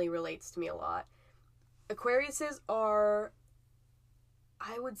definitely relates to me a lot. Aquariuses are,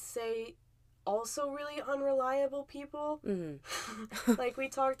 I would say, also really unreliable people. Mm-hmm. Like we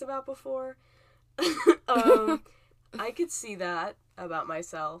talked about before. I could see that about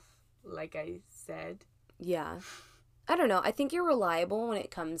myself, like I said. Yeah. I don't know. I think you're reliable when it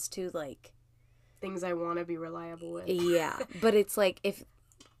comes to, like, things I want to be reliable with. Yeah. But it's like, if,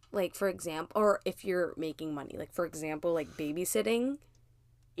 like, for example, or if you're making money, like, for example, like babysitting.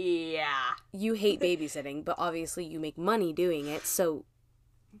 Yeah. You hate babysitting, but obviously you make money doing it, so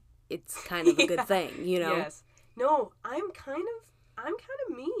it's kind of a good thing, you know? Yes. No, I'm kind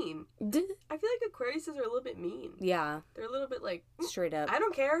of mean. I feel like Aquariuses are a little bit mean. Yeah. They're a little bit like, straight up. I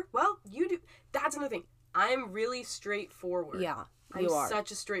don't care. Well, you do. That's another thing. I'm really straightforward. Yeah. I'm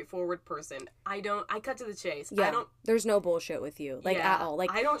such a straightforward person. I cut to the chase. Yeah. There's no bullshit with you. Like, at all.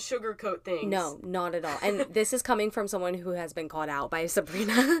 Like, I don't sugarcoat things. No, not at all. And this is coming from someone who has been called out by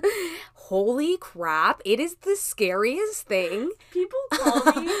Sabrina. Holy crap. It is the scariest thing. People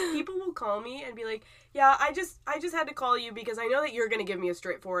will call me and be like, yeah, I just had to call you because I know that you're going to give me a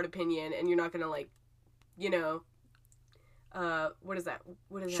straightforward opinion and you're not going to, like, you know, what is that?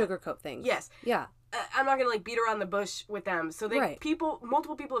 Sugarcoat things. Yes. Yeah. I'm not gonna, like, beat around the bush with them. So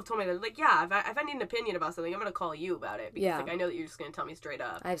multiple people have told me that, like, yeah, if I need an opinion about something, I'm gonna call you about it because like I know that you're just gonna tell me straight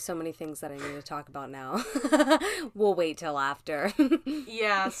up. I have so many things that I need to talk about now. We'll wait till after.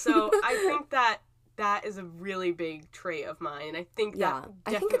 Yeah, so I think that is a really big trait of mine, and I think that definitely.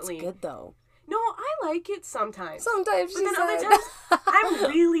 I think it's good though. No, I like it sometimes. Sometimes, but then other times,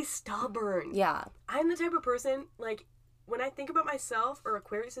 I'm really stubborn. Yeah, I'm the type of person, like, when I think about myself, or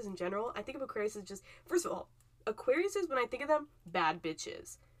Aquariuses in general, I think of Aquariuses just, first of all, Aquariuses, when I think of them, bad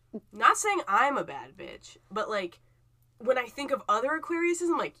bitches. Not saying I'm a bad bitch, but, like, when I think of other Aquariuses,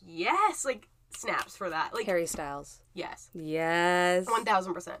 I'm like, yes, like, snaps for that. Like, Harry Styles. Yes. Yes.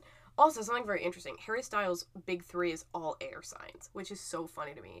 1000%. Also, something very interesting. Harry Styles' big three is all air signs, which is so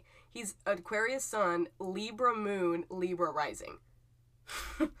funny to me. He's Aquarius Sun, Libra Moon, Libra Rising.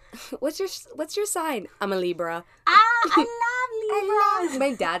 What's your sign? I'm a Libra. I love Libra.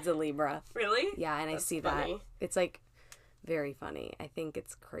 My dad's a Libra. Really? Yeah, and that's I see funny. That. It's, like, very funny. I think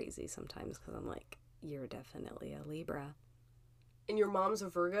it's crazy sometimes because I'm like, you're definitely a Libra. And your mom's a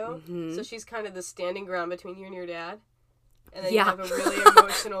Virgo? Mm-hmm. So she's kind of the standing ground between you and your dad? And then you have a really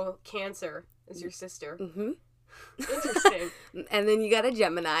emotional Cancer as your sister. Mm-hmm. Interesting. And then you got a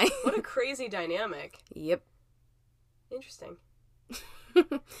Gemini. What a crazy dynamic. Yep. Interesting.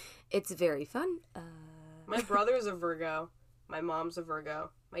 It's very fun. My brother's a Virgo. My mom's a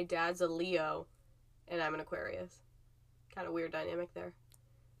Virgo. My dad's a Leo. And I'm an Aquarius. Kind of weird dynamic there.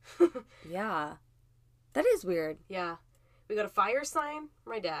 Yeah. That is weird. Yeah. We got a fire sign,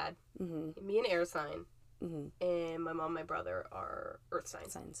 my dad. Mm-hmm. Me an air sign. Mm-hmm. And my mom and my brother are earth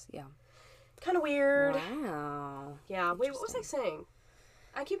signs. Yeah. Kind of weird. Wow. Yeah. Wait, what was I saying?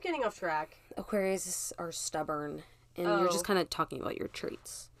 I keep getting off track. Aquarius are stubborn. And you're just kind of talking about your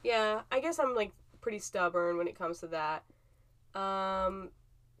traits. Yeah. I guess I'm, like, pretty stubborn when it comes to that.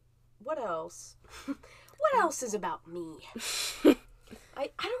 What else? What else is about me? I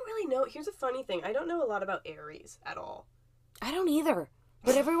don't really know. Here's a funny thing. I don't know a lot about Aries at all. I don't either.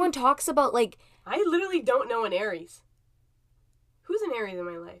 But everyone talks about, like... I literally don't know an Aries. Who's an Aries in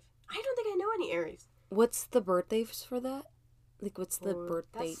my life? I don't think I know any Aries. What's the birthdays for that? Like, what's the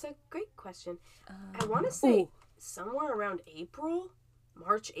birthday? That's a great question. I want to say somewhere around April?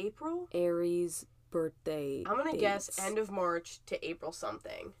 March, April? Aries birthday I'm going to guess end of March to April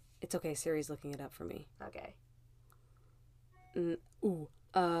something. It's okay. Siri's looking it up for me. Okay.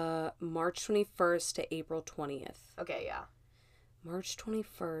 March 21st to April 20th. Okay, yeah. March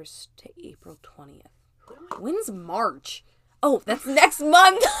 21st to April 20th. When's March? Oh, that's next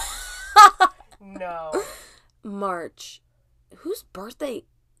month. No. March. Whose birthday?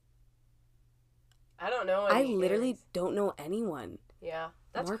 I don't know. I literally don't know anyone. Yeah,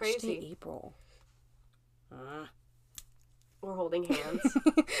 that's March crazy. To April. We're holding hands.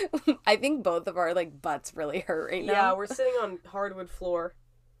 I think both of our, like, butts really hurt right now. Yeah, we're sitting on hardwood floor.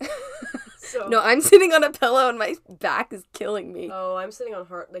 So. No, I'm sitting on a pillow and my back is killing me. Oh, I'm sitting on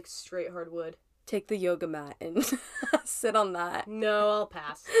straight hardwood. Take the yoga mat and sit on that. No, I'll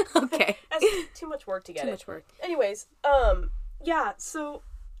pass. Okay. That's too much work to get it. Too much work. Anyways, yeah, so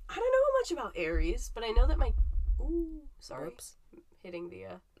I don't know much about Aries, but I know that my... Ooh, sorry. Whoops. Hitting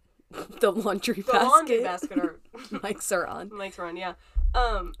the laundry basket. The laundry basket are... Mics are on. Mics are on, yeah.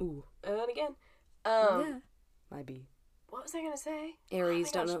 Ooh. And again. Yeah. Might be. What was I going to say?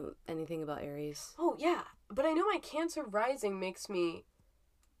 Aries, don't know anything about Aries. Oh, yeah. But I know my Cancer rising makes me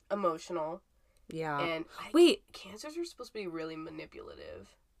emotional. Yeah. And wait. Cancers are supposed to be really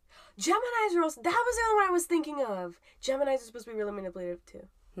manipulative. Geminis are also... That was the other one I was thinking of. Geminis are supposed to be really manipulative, too.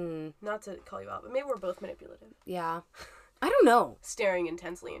 Not to call you out, but maybe we're both manipulative. Yeah. I don't know. Staring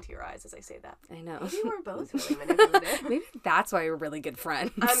intensely into your eyes as I say that. I know. Maybe we're both really manipulative. Maybe that's why we're really good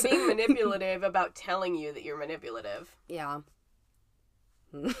friends. I'm being manipulative about telling you that you're manipulative. Yeah.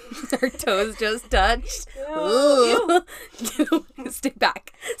 Our toes just touched. Ew. Stay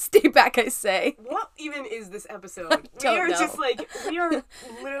back. Stay back, I say. What even is this episode? We are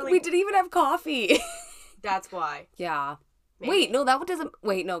literally... We didn't even have coffee. That's why. Yeah. Maybe. Wait, no, that doesn't...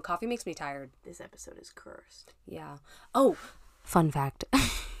 Wait, no, coffee makes me tired. This episode is cursed. Yeah. Oh, fun fact.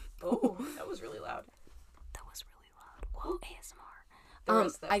 Oh, that was really loud. That was really loud. Whoa,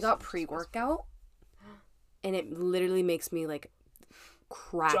 ASMR. I got pre-workout, and it literally makes me, like,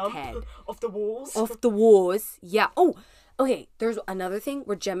 crackhead. Jump off the walls? Off the walls. Yeah. Oh, okay, there's another thing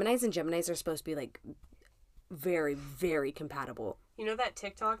where Geminis are supposed to be, like, very, very compatible. You know that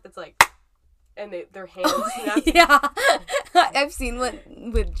TikTok that's, like... And their hands snap. Yeah. I've seen one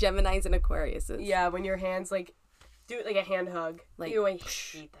with Geminis and Aquariuses. Yeah, when your hands, like, do it like a hand hug. Like, ew, I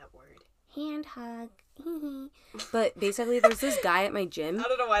hate that word. Hand hug. But basically, there's this guy at my gym. I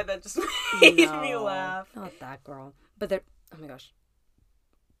don't know why that just made me laugh. Not that girl. But they're... Oh my gosh.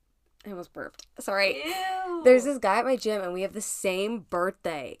 I almost burped. Sorry. Ew. There's this guy at my gym, and we have the same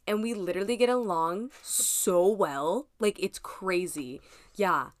birthday. And we literally get along so well. Like, it's crazy.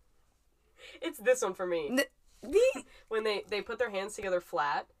 Yeah. It's this one for me. When they put their hands together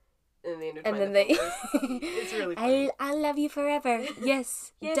flat, and they intertwine it's really funny. I love you forever.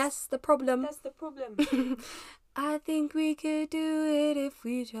 Yes. That's the problem. That's the problem. I think we could do it if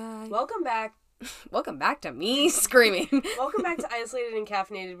we tried. Welcome back. Welcome back to me screaming. Welcome back to Isolated and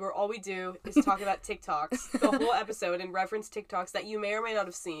Caffeinated, where all we do is talk about TikToks the whole episode and reference TikToks that you may or may not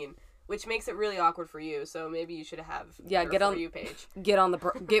have seen. Which makes it really awkward for you, so maybe you should have get on For You page.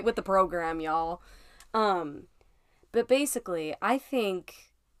 Get with the program, y'all. But basically, I think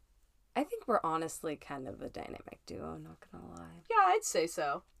we're honestly kind of a dynamic duo, not gonna lie. Yeah, I'd say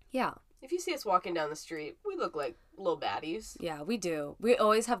so. Yeah. If you see us walking down the street, we look like little baddies. Yeah, we do. We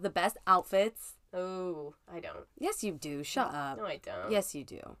always have the best outfits. Oh, I don't. Yes, you do. Shut up. No, I don't. Yes, you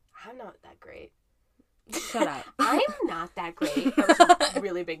do. I'm not that great. Shut up. I'm not that great. That was a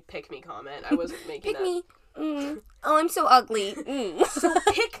really big pick me comment. I wasn't making pick me. Oh, I'm so ugly. So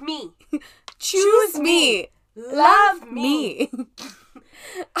pick me. Choose me. Love me.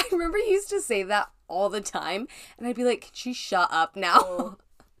 I remember you used to say that all the time, and I'd be like, "Can she shut up now?" Oh,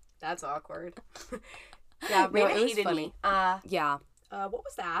 that's awkward. Yeah, Raina hated funny. Me. Yeah. What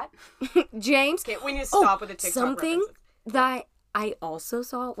was that? James. Okay, we need to stop with the TikTok something references. that I also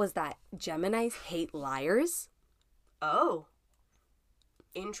saw was that Geminis hate liars. Oh.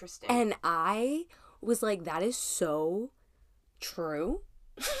 Interesting. And I was like, that is so true.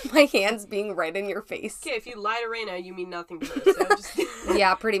 My hands being right in your face. Okay, if you lie to Raina, you mean nothing to her. So just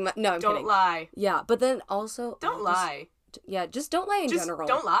yeah, pretty much. No, I'm don't kidding. Don't lie. Yeah, but then also... Don't lie. Just don't lie in general.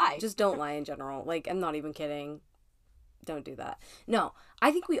 Don't lie. Just don't lie in general. Like, I'm not even kidding. Don't do that. No,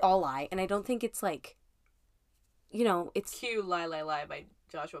 I think we all lie, and I don't think it's like... You know, it's... Cue Lie, Lie, Lie by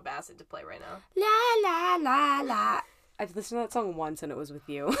Joshua Bassett to play right now. La, la, la, la. I've listened to that song once, and it was with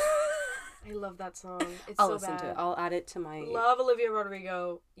you. I love that song. It's I'll so listen bad. to it. I'll add it to my... Love Olivia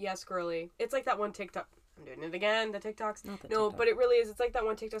Rodrigo. Yes, girly. It's like that one TikTok... I'm doing it again, the TikToks. Not the no, TikTok. But it really is. It's like that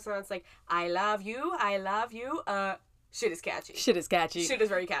one TikTok song that's like, I love you. Shit is catchy. Shit is catchy. Shit is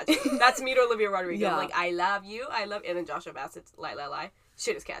very catchy. That's me to Olivia Rodrigo. Yeah. Like, I love you. And then Joshua Bassett's Lie, Lie, Lie.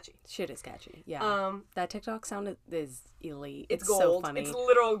 Shit is catchy. Shit is catchy. Yeah. That TikTok sound is elite. It's gold. So funny. It's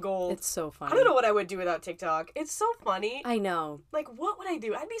literal gold. It's so funny. I don't know what I would do without TikTok. It's so funny. I know. Like, what would I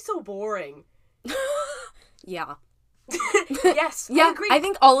do? I'd be so boring. Yeah. Yes. Yeah. I agree. I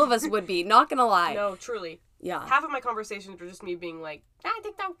think all of us would be. Not gonna lie. No, truly. Yeah. Half of my conversations were just me being like,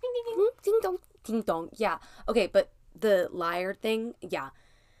 TikTok, ding, ding, ding. Ding dong, ding dong. Yeah. Okay, but the liar thing, yeah.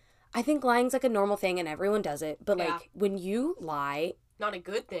 I think lying's like a normal thing and everyone does it. But like when you lie, not a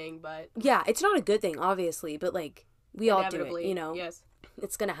good thing, but yeah, it's not a good thing, obviously. But like we all do it, you know. Yes.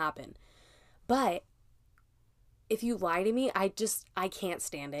 It's gonna happen. But if you lie to me, I can't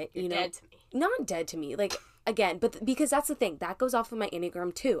stand it. You're you know, dead to me. Not dead to me. Like again, but because that's the thing that goes off of my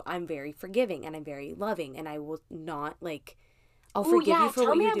Enneagram too. I'm very forgiving and I'm very loving, and I will not like. I'll forgive you for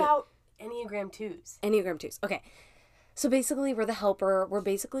what you do. Tell me about Enneagram 2s. Enneagram 2s. Okay. So basically, we're the helper. We're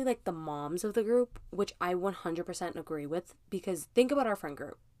basically like the moms of the group, which I 100% agree with, because think about our friend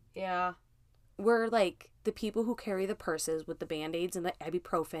group. Yeah. We're like the people who carry the purses with the Band-Aids and the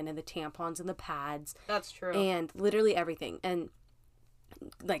ibuprofen and the tampons and the pads. That's true. And literally everything. And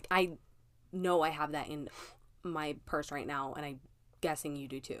like, I know I have that in my purse right now, and I'm guessing you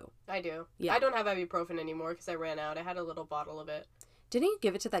do too. I do. Yeah. I don't have ibuprofen anymore because I ran out. I had a little bottle of it. Didn't you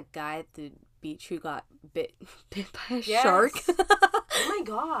give it to that guy at the beach who got bit by a shark? Oh my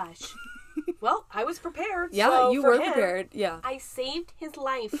gosh. Well, I was prepared. Yeah, so you were prepared. Yeah. I saved his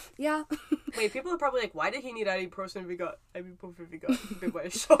life. Yeah. Wait, people are probably like, why did he need ibuprofen if he got bit by a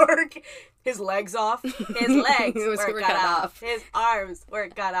shark? His legs off. His legs were cut off. His arms were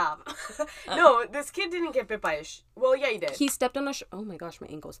cut off. No, this kid didn't get bit by a well, yeah, he did. He stepped on a oh my gosh, my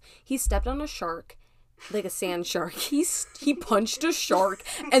ankles. He stepped on a shark. Like a sand shark. He punched a shark,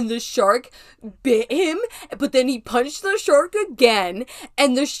 and the shark bit him, but then he punched the shark again,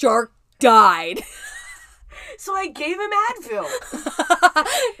 and the shark died. So I gave him Advil.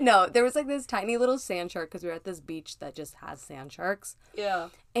 No, there was like this tiny little sand shark, because we were at this beach that just has sand sharks. Yeah.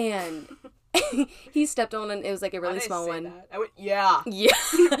 And he stepped on, and it was like a really small one. That? I went, yeah. Yeah.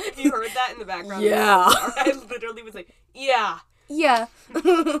 If you heard that in the background. Yeah. I literally was like, yeah. Yeah.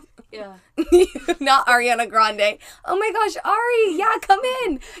 Yeah. Not Ariana Grande. Oh my gosh, Ari, yeah, come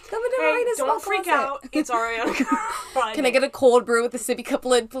in. Come into Marina's small don't freak closet. out. It's Ariana Grande. Can I get a cold brew with a sippy cup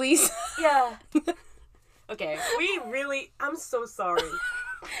lid, please? Yeah. Okay, I'm so sorry.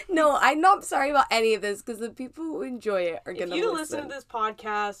 No, I'm not sorry about any of this, because the people who enjoy it are gonna listen. If you listen to this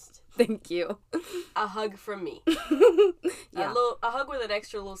podcast, thank you. A hug from me. Yeah. A hug with an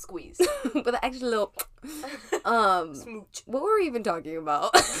extra little squeeze. With an extra little smooch. What were we even talking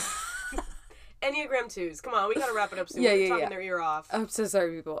about? Enneagram 2s. Come on, we gotta wrap it up soon. Yeah, We're talking their ear off. I'm so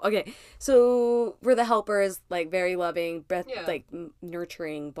sorry, people. Okay, so we're the helpers, like very loving, like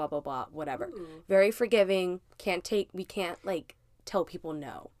nurturing, blah blah blah, whatever. Ooh. Very forgiving. We can't like tell people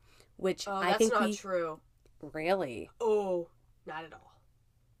no, which I think that's not true. Really? Oh, not at all.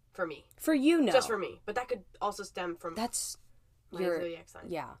 For me. For you, no. Just for me, but that could also stem from my zodiac sign.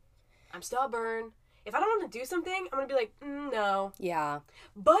 Yeah. I'm stubborn. If I don't want to do something, I'm gonna be like, no. Yeah.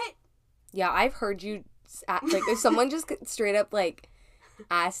 But. Yeah, I've heard you, like, if someone just straight up, like,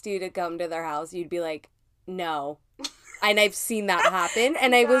 asked you to come to their house, you'd be like, no. And I've seen that happen,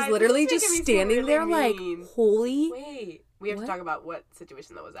 and I was literally just standing there like, holy... Wait, we have to talk about what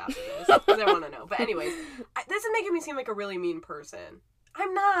situation that was after this, because I want to know. But anyways, this is making me seem like a really mean person.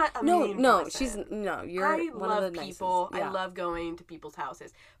 I'm not a mean person. You're one of the nicest. People. Yeah. I love going to people's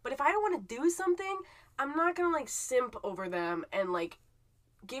houses. But if I don't want to do something, I'm not going to, like, simp over them and, like,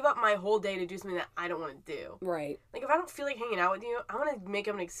 give up my whole day to do something that I don't want to do. Right. Like, if I don't feel like hanging out with you, I'm going to make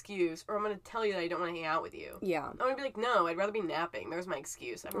up an excuse, or I'm going to tell you that I don't want to hang out with you. Yeah. I'm going to be like, no, I'd rather be napping. There's my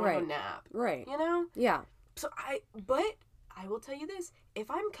excuse. I don't want to go nap. Right. You know? Yeah. But I will tell you this. If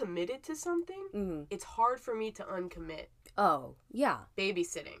I'm committed to something, it's hard for me to uncommit. Oh, yeah.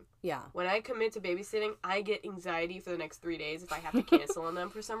 Babysitting. Yeah. When I commit to babysitting, I get anxiety for the next 3 days if I have to cancel on them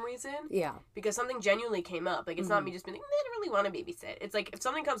for some reason. Yeah. Because something genuinely came up. Like, it's not me just being like, I don't really want to babysit. It's like, if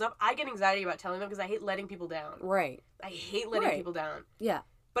something comes up, I get anxiety about telling them because I hate letting people down. Right. I hate letting people down. Yeah.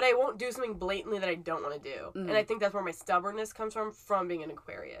 But I won't do something blatantly that I don't want to do. And I think that's where my stubbornness comes from being an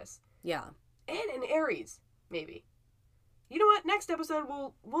Aquarius. Yeah. And an Aries, maybe. You know what? Next episode,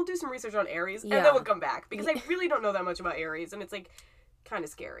 we'll do some research on Aries, and then we'll come back. Because I really don't know that much about Aries, and it's, like, kind of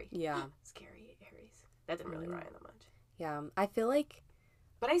scary. Yeah. Scary Aries. That didn't really rhyme that much. Yeah. I feel like...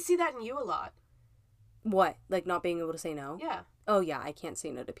 But I see that in you a lot. What? Like, not being able to say no? Yeah. Oh, yeah. I can't say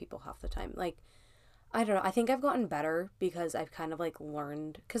no to people half the time. Like, I don't know. I think I've gotten better because I've kind of, like,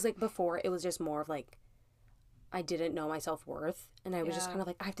 learned... Because, like, before, it was just more of, like... I didn't know my self-worth, and I was just kind of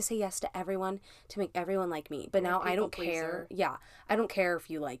like, I have to say yes to everyone to make everyone like me. But now I don't care. Yeah. I don't care if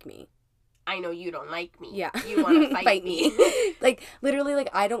you like me. I know you don't like me. Yeah. You want to fight me. Like, literally, like,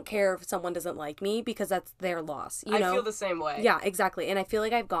 I don't care if someone doesn't like me because that's their loss, you know? I feel the same way. Yeah, exactly. And I feel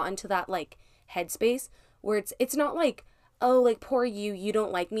like I've gotten to that, like, headspace where it's not like, oh, like, poor you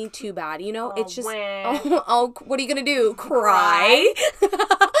don't like me, too bad, you know? It's just, what are you gonna do? Cry?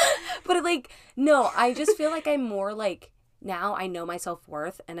 But, like, no, I just feel like I'm more, like, now I know my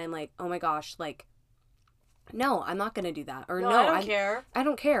self-worth, and I'm like, oh my gosh, like, no, I'm not gonna do that. Or no, I don't care. I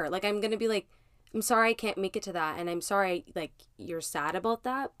don't care. Like, I'm gonna be like, I'm sorry I can't make it to that, and I'm sorry, like, you're sad about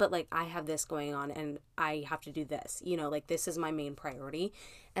that, but, like, I have this going on, and I have to do this, you know, like, this is my main priority,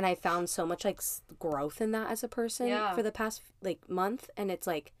 and I found so much, like, growth in that as a person for the past, like, month, and it's,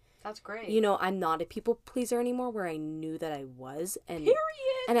 like, That's great. You know, I'm not a people pleaser anymore where I knew that I was. And, Period.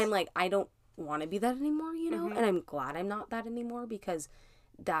 And I'm like, I don't want to be that anymore, you know? And I'm glad I'm not that anymore because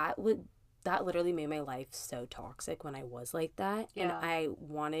that literally made my life so toxic when I was like that. Yeah. And I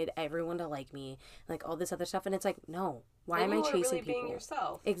wanted everyone to like me, like all this other stuff. And it's like, no, why am I chasing really people? Being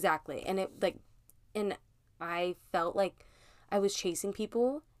yourself. Exactly. And it like, and I felt like I was chasing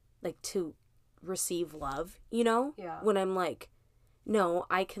people like to receive love, you know? Yeah. When I'm like, no,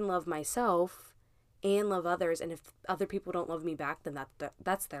 I can love myself and love others. And if other people don't love me back, then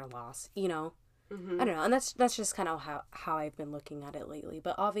that's their loss, you know? I don't know. And that's just kind of how I've been looking at it lately.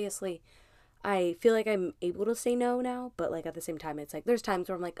 But obviously, I feel like I'm able to say no now. But, like, at the same time, it's like, there's times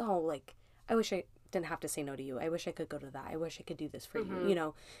where I'm like, oh, like, I wish I didn't have to say no to you. I wish I could go to that. I wish I could do this for you, you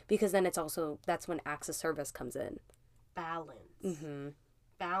know? Because then it's also, that's when acts of service comes in. Balance.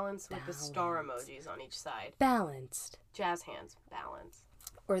 Balance with the star emojis on each side. Balanced. Jazz hands. Balance.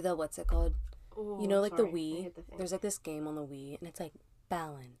 Or the, what's it called? Ooh, you know, like the Wii. There's, like, this game on the Wii, and it's, like,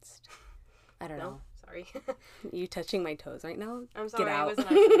 balanced. I don't know. Sorry. You touching my toes right now? I'm sorry. Get out. It was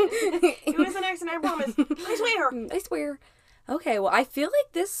an accident. It was an accident, I promise. I swear. Okay, well, I feel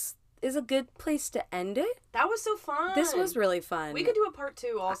like this is a good place to end it. That was so fun. This was really fun. We could do a part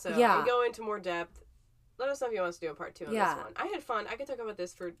 2 also. Yeah. And go into more depth. Let us know if you want us to do a part 2 on this one. I had fun. I could talk about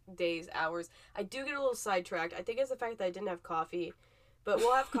this for days, hours. I do get a little sidetracked. I think it's the fact that I didn't have coffee. But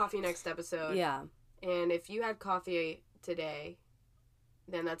we'll have coffee next episode. Yeah. And if you had coffee today,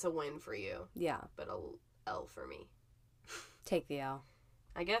 then that's a win for you. Yeah. But a L for me. Take the L.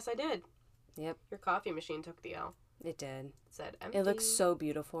 I guess I did. Yep. Your coffee machine took the L. It did. It said empty. It looks so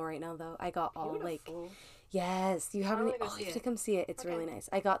beautiful right now, though. I got all, like... Yes. You haven't... Oh, you have to come see it. It's really nice.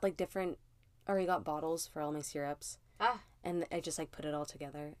 I got, like, already got bottles for all my syrups. And I just, like, put it all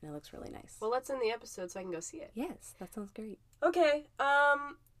together, and it looks really nice. Well, let's end the episode so I can go see it. Yes. That sounds great. Okay.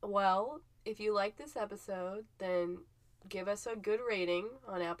 Well, if you like this episode, then... give us a good rating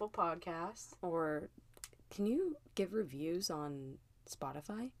on Apple Podcasts. Or can you give reviews on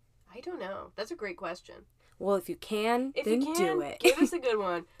Spotify? I don't know. That's a great question. Well, if you can, then do it. Give us a good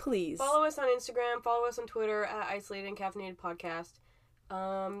one. Please. Follow us on Instagram. Follow us on Twitter at Isolated and Caffeinated Podcast.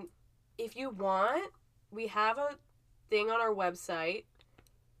 If you want, we have a thing on our website,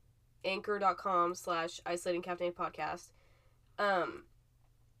 anchor.com/Isolated and Caffeinated Podcast.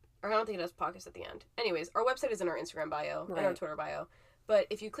 Or I don't think it has podcast at the end. Anyways, our website is in our Instagram bio and our Twitter bio. But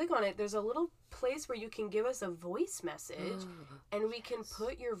if you click on it, there's a little place where you can give us a voice message. And we can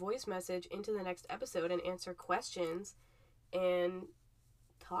put your voice message into the next episode and answer questions and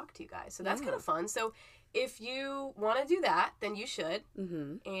talk to you guys. So that's kind of fun. So if you want to do that, then you should.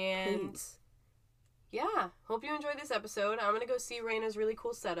 And please. Yeah, hope you enjoyed this episode. I'm going to go see Raina's really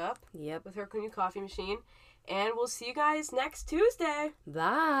cool setup. Yep. With her new coffee machine. And we'll see you guys next Tuesday.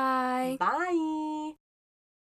 Bye. Bye.